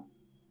drama?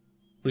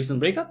 Recent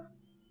breakup?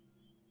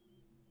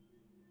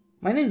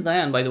 My name's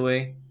Diane, by the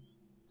way.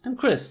 I'm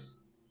Chris.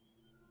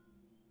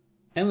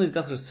 Emily's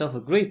got herself a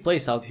great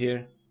place out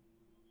here.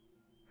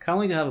 Can't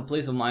wait to have a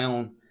place of my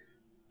own.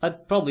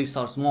 I'd probably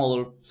start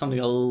smaller, something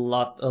a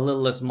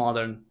little less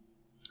modern.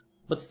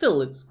 But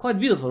still, it's quite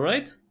beautiful,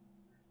 right?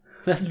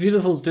 That's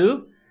beautiful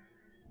too?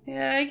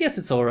 Yeah, I guess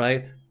it's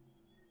alright.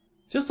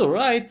 Just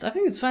alright? I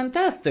think it's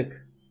fantastic.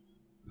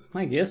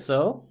 I guess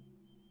so.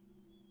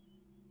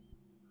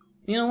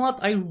 You know what?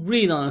 I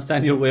really don't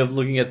understand your way of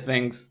looking at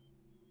things.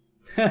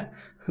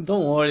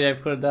 Don't worry,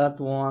 I've heard that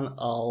one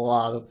a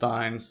lot of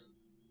times.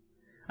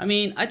 I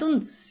mean, I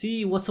don't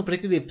see what's so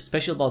particularly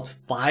special about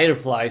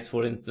fireflies,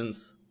 for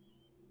instance.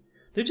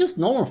 They're just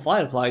normal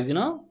fireflies, you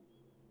know?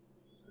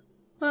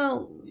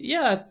 Well,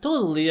 yeah,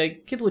 totally, I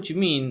get what you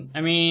mean.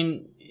 I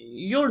mean,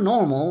 you're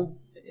normal.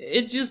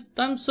 It's just,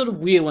 I'm sort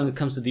of weird when it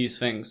comes to these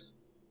things.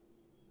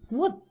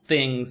 What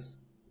things?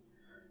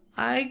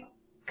 I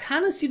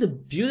kinda see the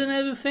beauty in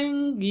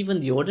everything, even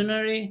the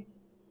ordinary.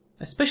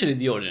 Especially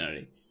the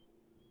ordinary.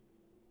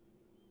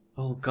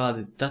 Oh god,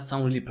 did that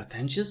sound really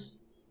pretentious?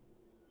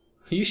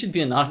 You should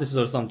be an artist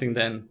or something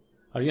then.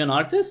 Are you an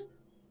artist?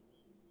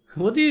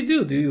 What do you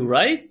do? Do you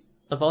write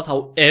about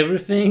how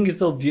everything is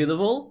so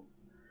beautiful?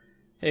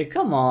 Hey,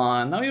 come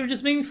on, now you're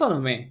just making fun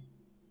of me.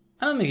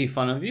 I'm not making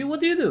fun of you,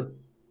 what do you do?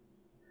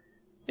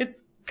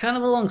 It's kind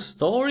of a long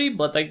story,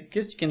 but I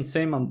guess you can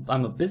say I'm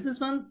a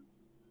businessman.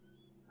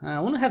 I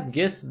wouldn't have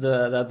guessed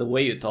that the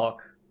way you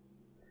talk.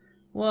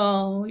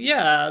 Well,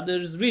 yeah,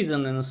 there's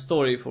reason in a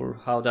story for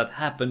how that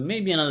happened,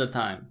 maybe another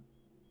time.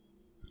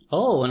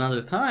 Oh,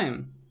 another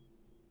time?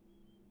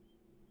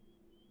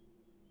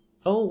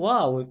 Oh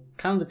wow, we're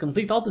kind of the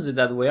complete opposite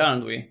that way,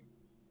 aren't we?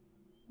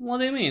 What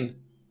do you mean?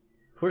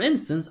 For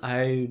instance,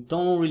 I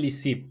don't really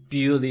see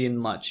beauty in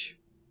much.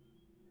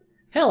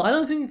 Hell, I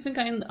don't think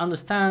I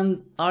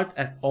understand art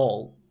at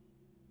all.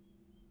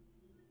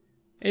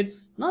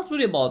 It's not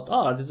really about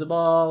art, it's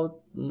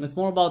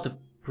more about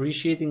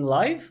appreciating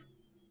life.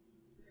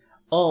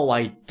 Oh,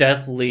 I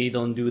definitely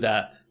don't do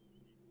that.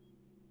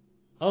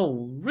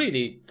 Oh,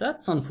 really?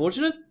 That's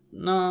unfortunate.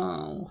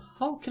 No,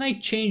 how can I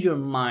change your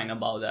mind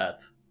about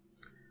that?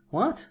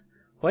 What?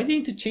 Why do you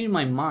need to change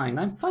my mind?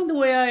 I'm fine the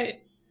way I...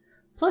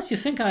 Plus, you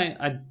think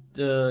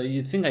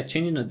you'd think I'd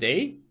change in a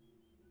day?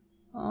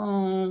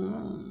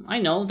 I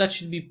know that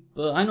should be.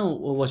 I know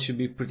what should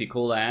be pretty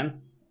cool,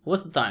 Anne.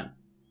 What's the time?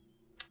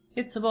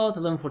 It's about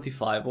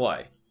 11:45.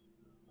 Why?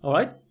 All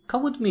right,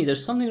 come with me.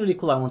 There's something really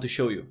cool I want to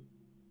show you.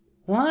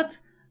 What?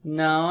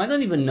 No, I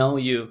don't even know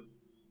you.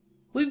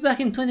 We'll be back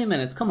in 20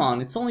 minutes. Come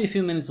on, it's only a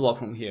few minutes walk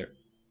from here.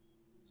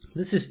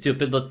 This is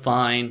stupid, but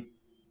fine.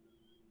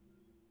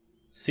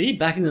 See,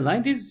 back in the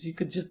 90s, you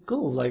could just go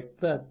like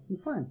that.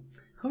 Fine.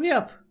 Hurry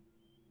up.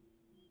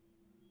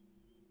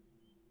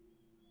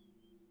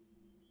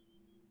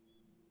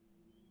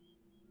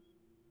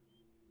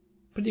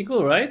 Pretty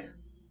cool, right?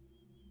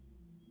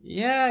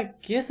 Yeah, I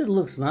guess it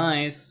looks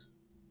nice.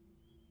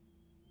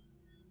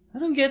 I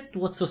don't get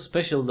what's so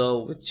special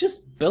though. It's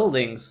just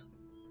buildings.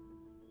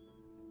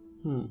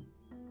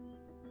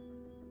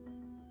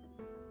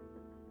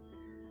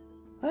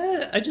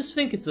 I just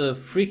think it's a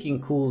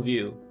freaking cool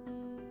view.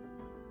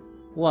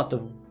 What,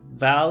 the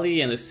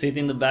valley and the city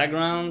in the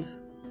background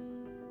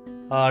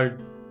are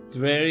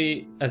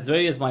dreary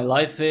as my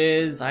life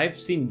is. I've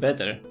seen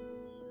better.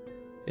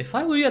 If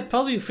I were you, I'd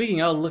probably be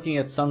freaking out looking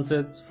at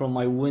sunsets from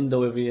my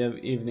window every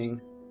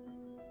evening.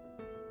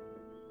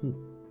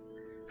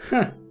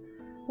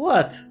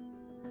 What?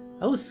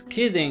 I was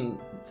kidding.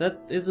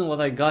 That isn't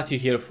what I got you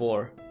here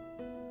for.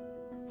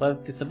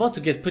 But it's about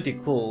to get pretty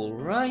cool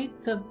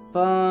right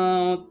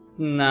about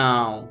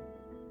now.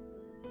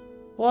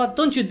 What?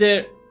 Don't you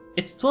dare!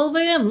 It's 12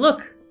 AM,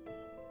 look!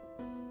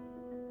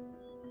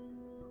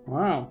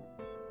 Wow.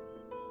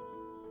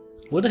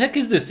 What the heck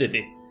is this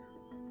city?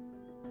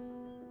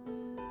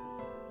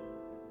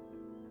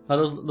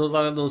 Those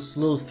are those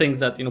little things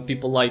that, you know,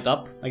 people light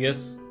up, I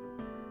guess.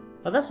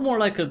 But that's more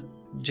like a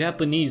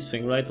Japanese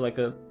thing, right? Like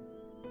a...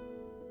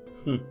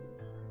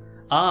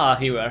 Ah,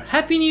 here we are.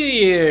 Happy New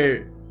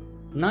Year!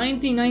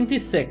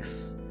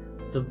 1996.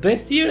 The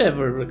best year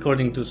ever,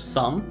 according to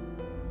some.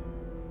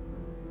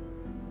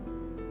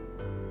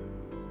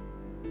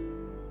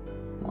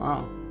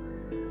 Wow.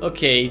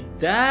 Okay,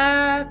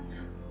 that...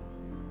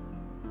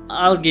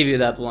 I'll give you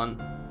that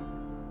one.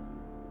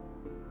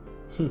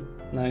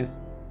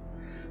 Nice.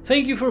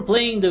 Thank you for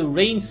playing the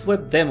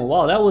Rainswept demo.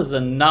 Wow, that was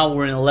an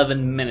hour and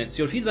 11 minutes.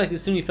 Your feedback is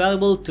extremely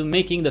valuable to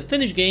making the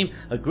finished game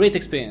a great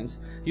experience.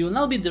 You will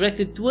now be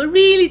directed to a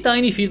really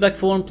tiny feedback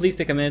form. Please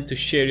take a minute to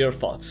share your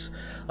thoughts.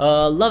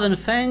 Love and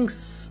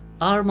thanks,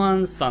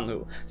 Arman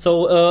Sanhu.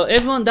 So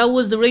everyone, that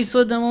was the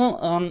Rainswept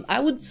demo. I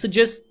would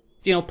suggest,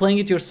 you know, playing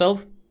it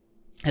yourself.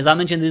 As I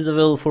mentioned, this is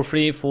available for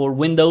free for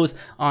Windows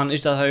on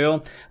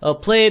itch.io.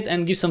 Play it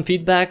and give some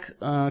feedback,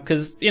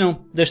 because, you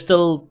know, there's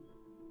still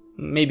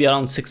maybe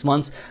around 6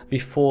 months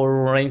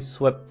before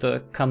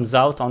Rainswept comes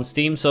out on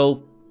Steam,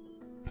 so,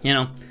 you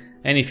know,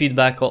 any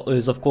feedback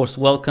is of course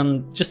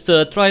welcome. Just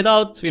try it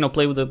out, you know,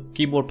 play with the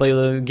keyboard, play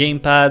with the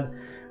gamepad,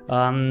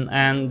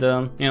 and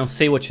you know,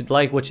 say what you'd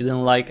like, what you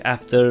didn't like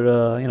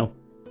after you know,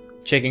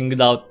 checking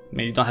it out.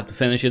 Maybe you don't have to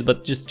finish it,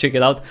 but just check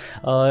it out.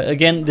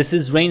 Again, this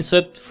is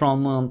Rainswept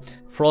from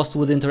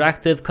Frostwood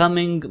Interactive,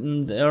 coming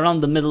around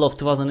the middle of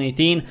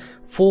 2018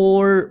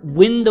 for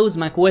Windows,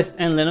 Mac OS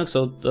and Linux,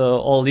 so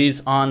all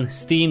these on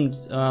Steam.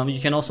 You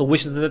can also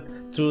wishlist it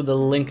through the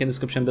link in the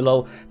description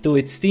below to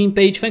its Steam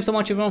page. Thanks so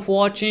much everyone for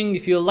watching.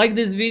 If you like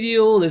this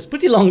video, this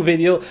pretty long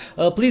video,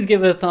 please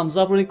give it a thumbs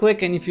up really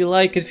quick, and if you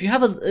like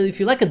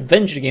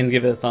adventure games,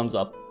 give it a thumbs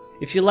up.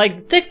 If you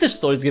like detective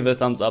stories, give it a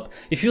thumbs up.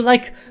 If you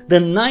like the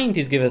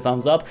 90s, give it a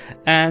thumbs up.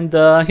 And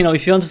you know,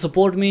 if you want to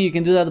support me, you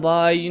can do that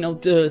by, you know,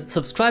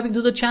 subscribing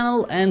to the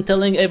channel and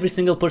telling every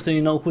single person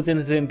you know who's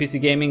interested in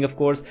PC gaming, of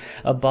course,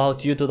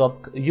 about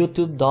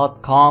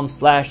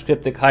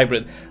youtube.com/cryptic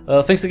hybrid.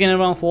 Thanks again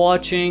everyone for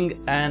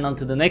watching, and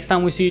until the next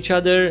time we see each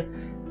other,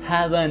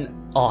 have an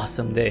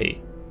awesome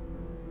day.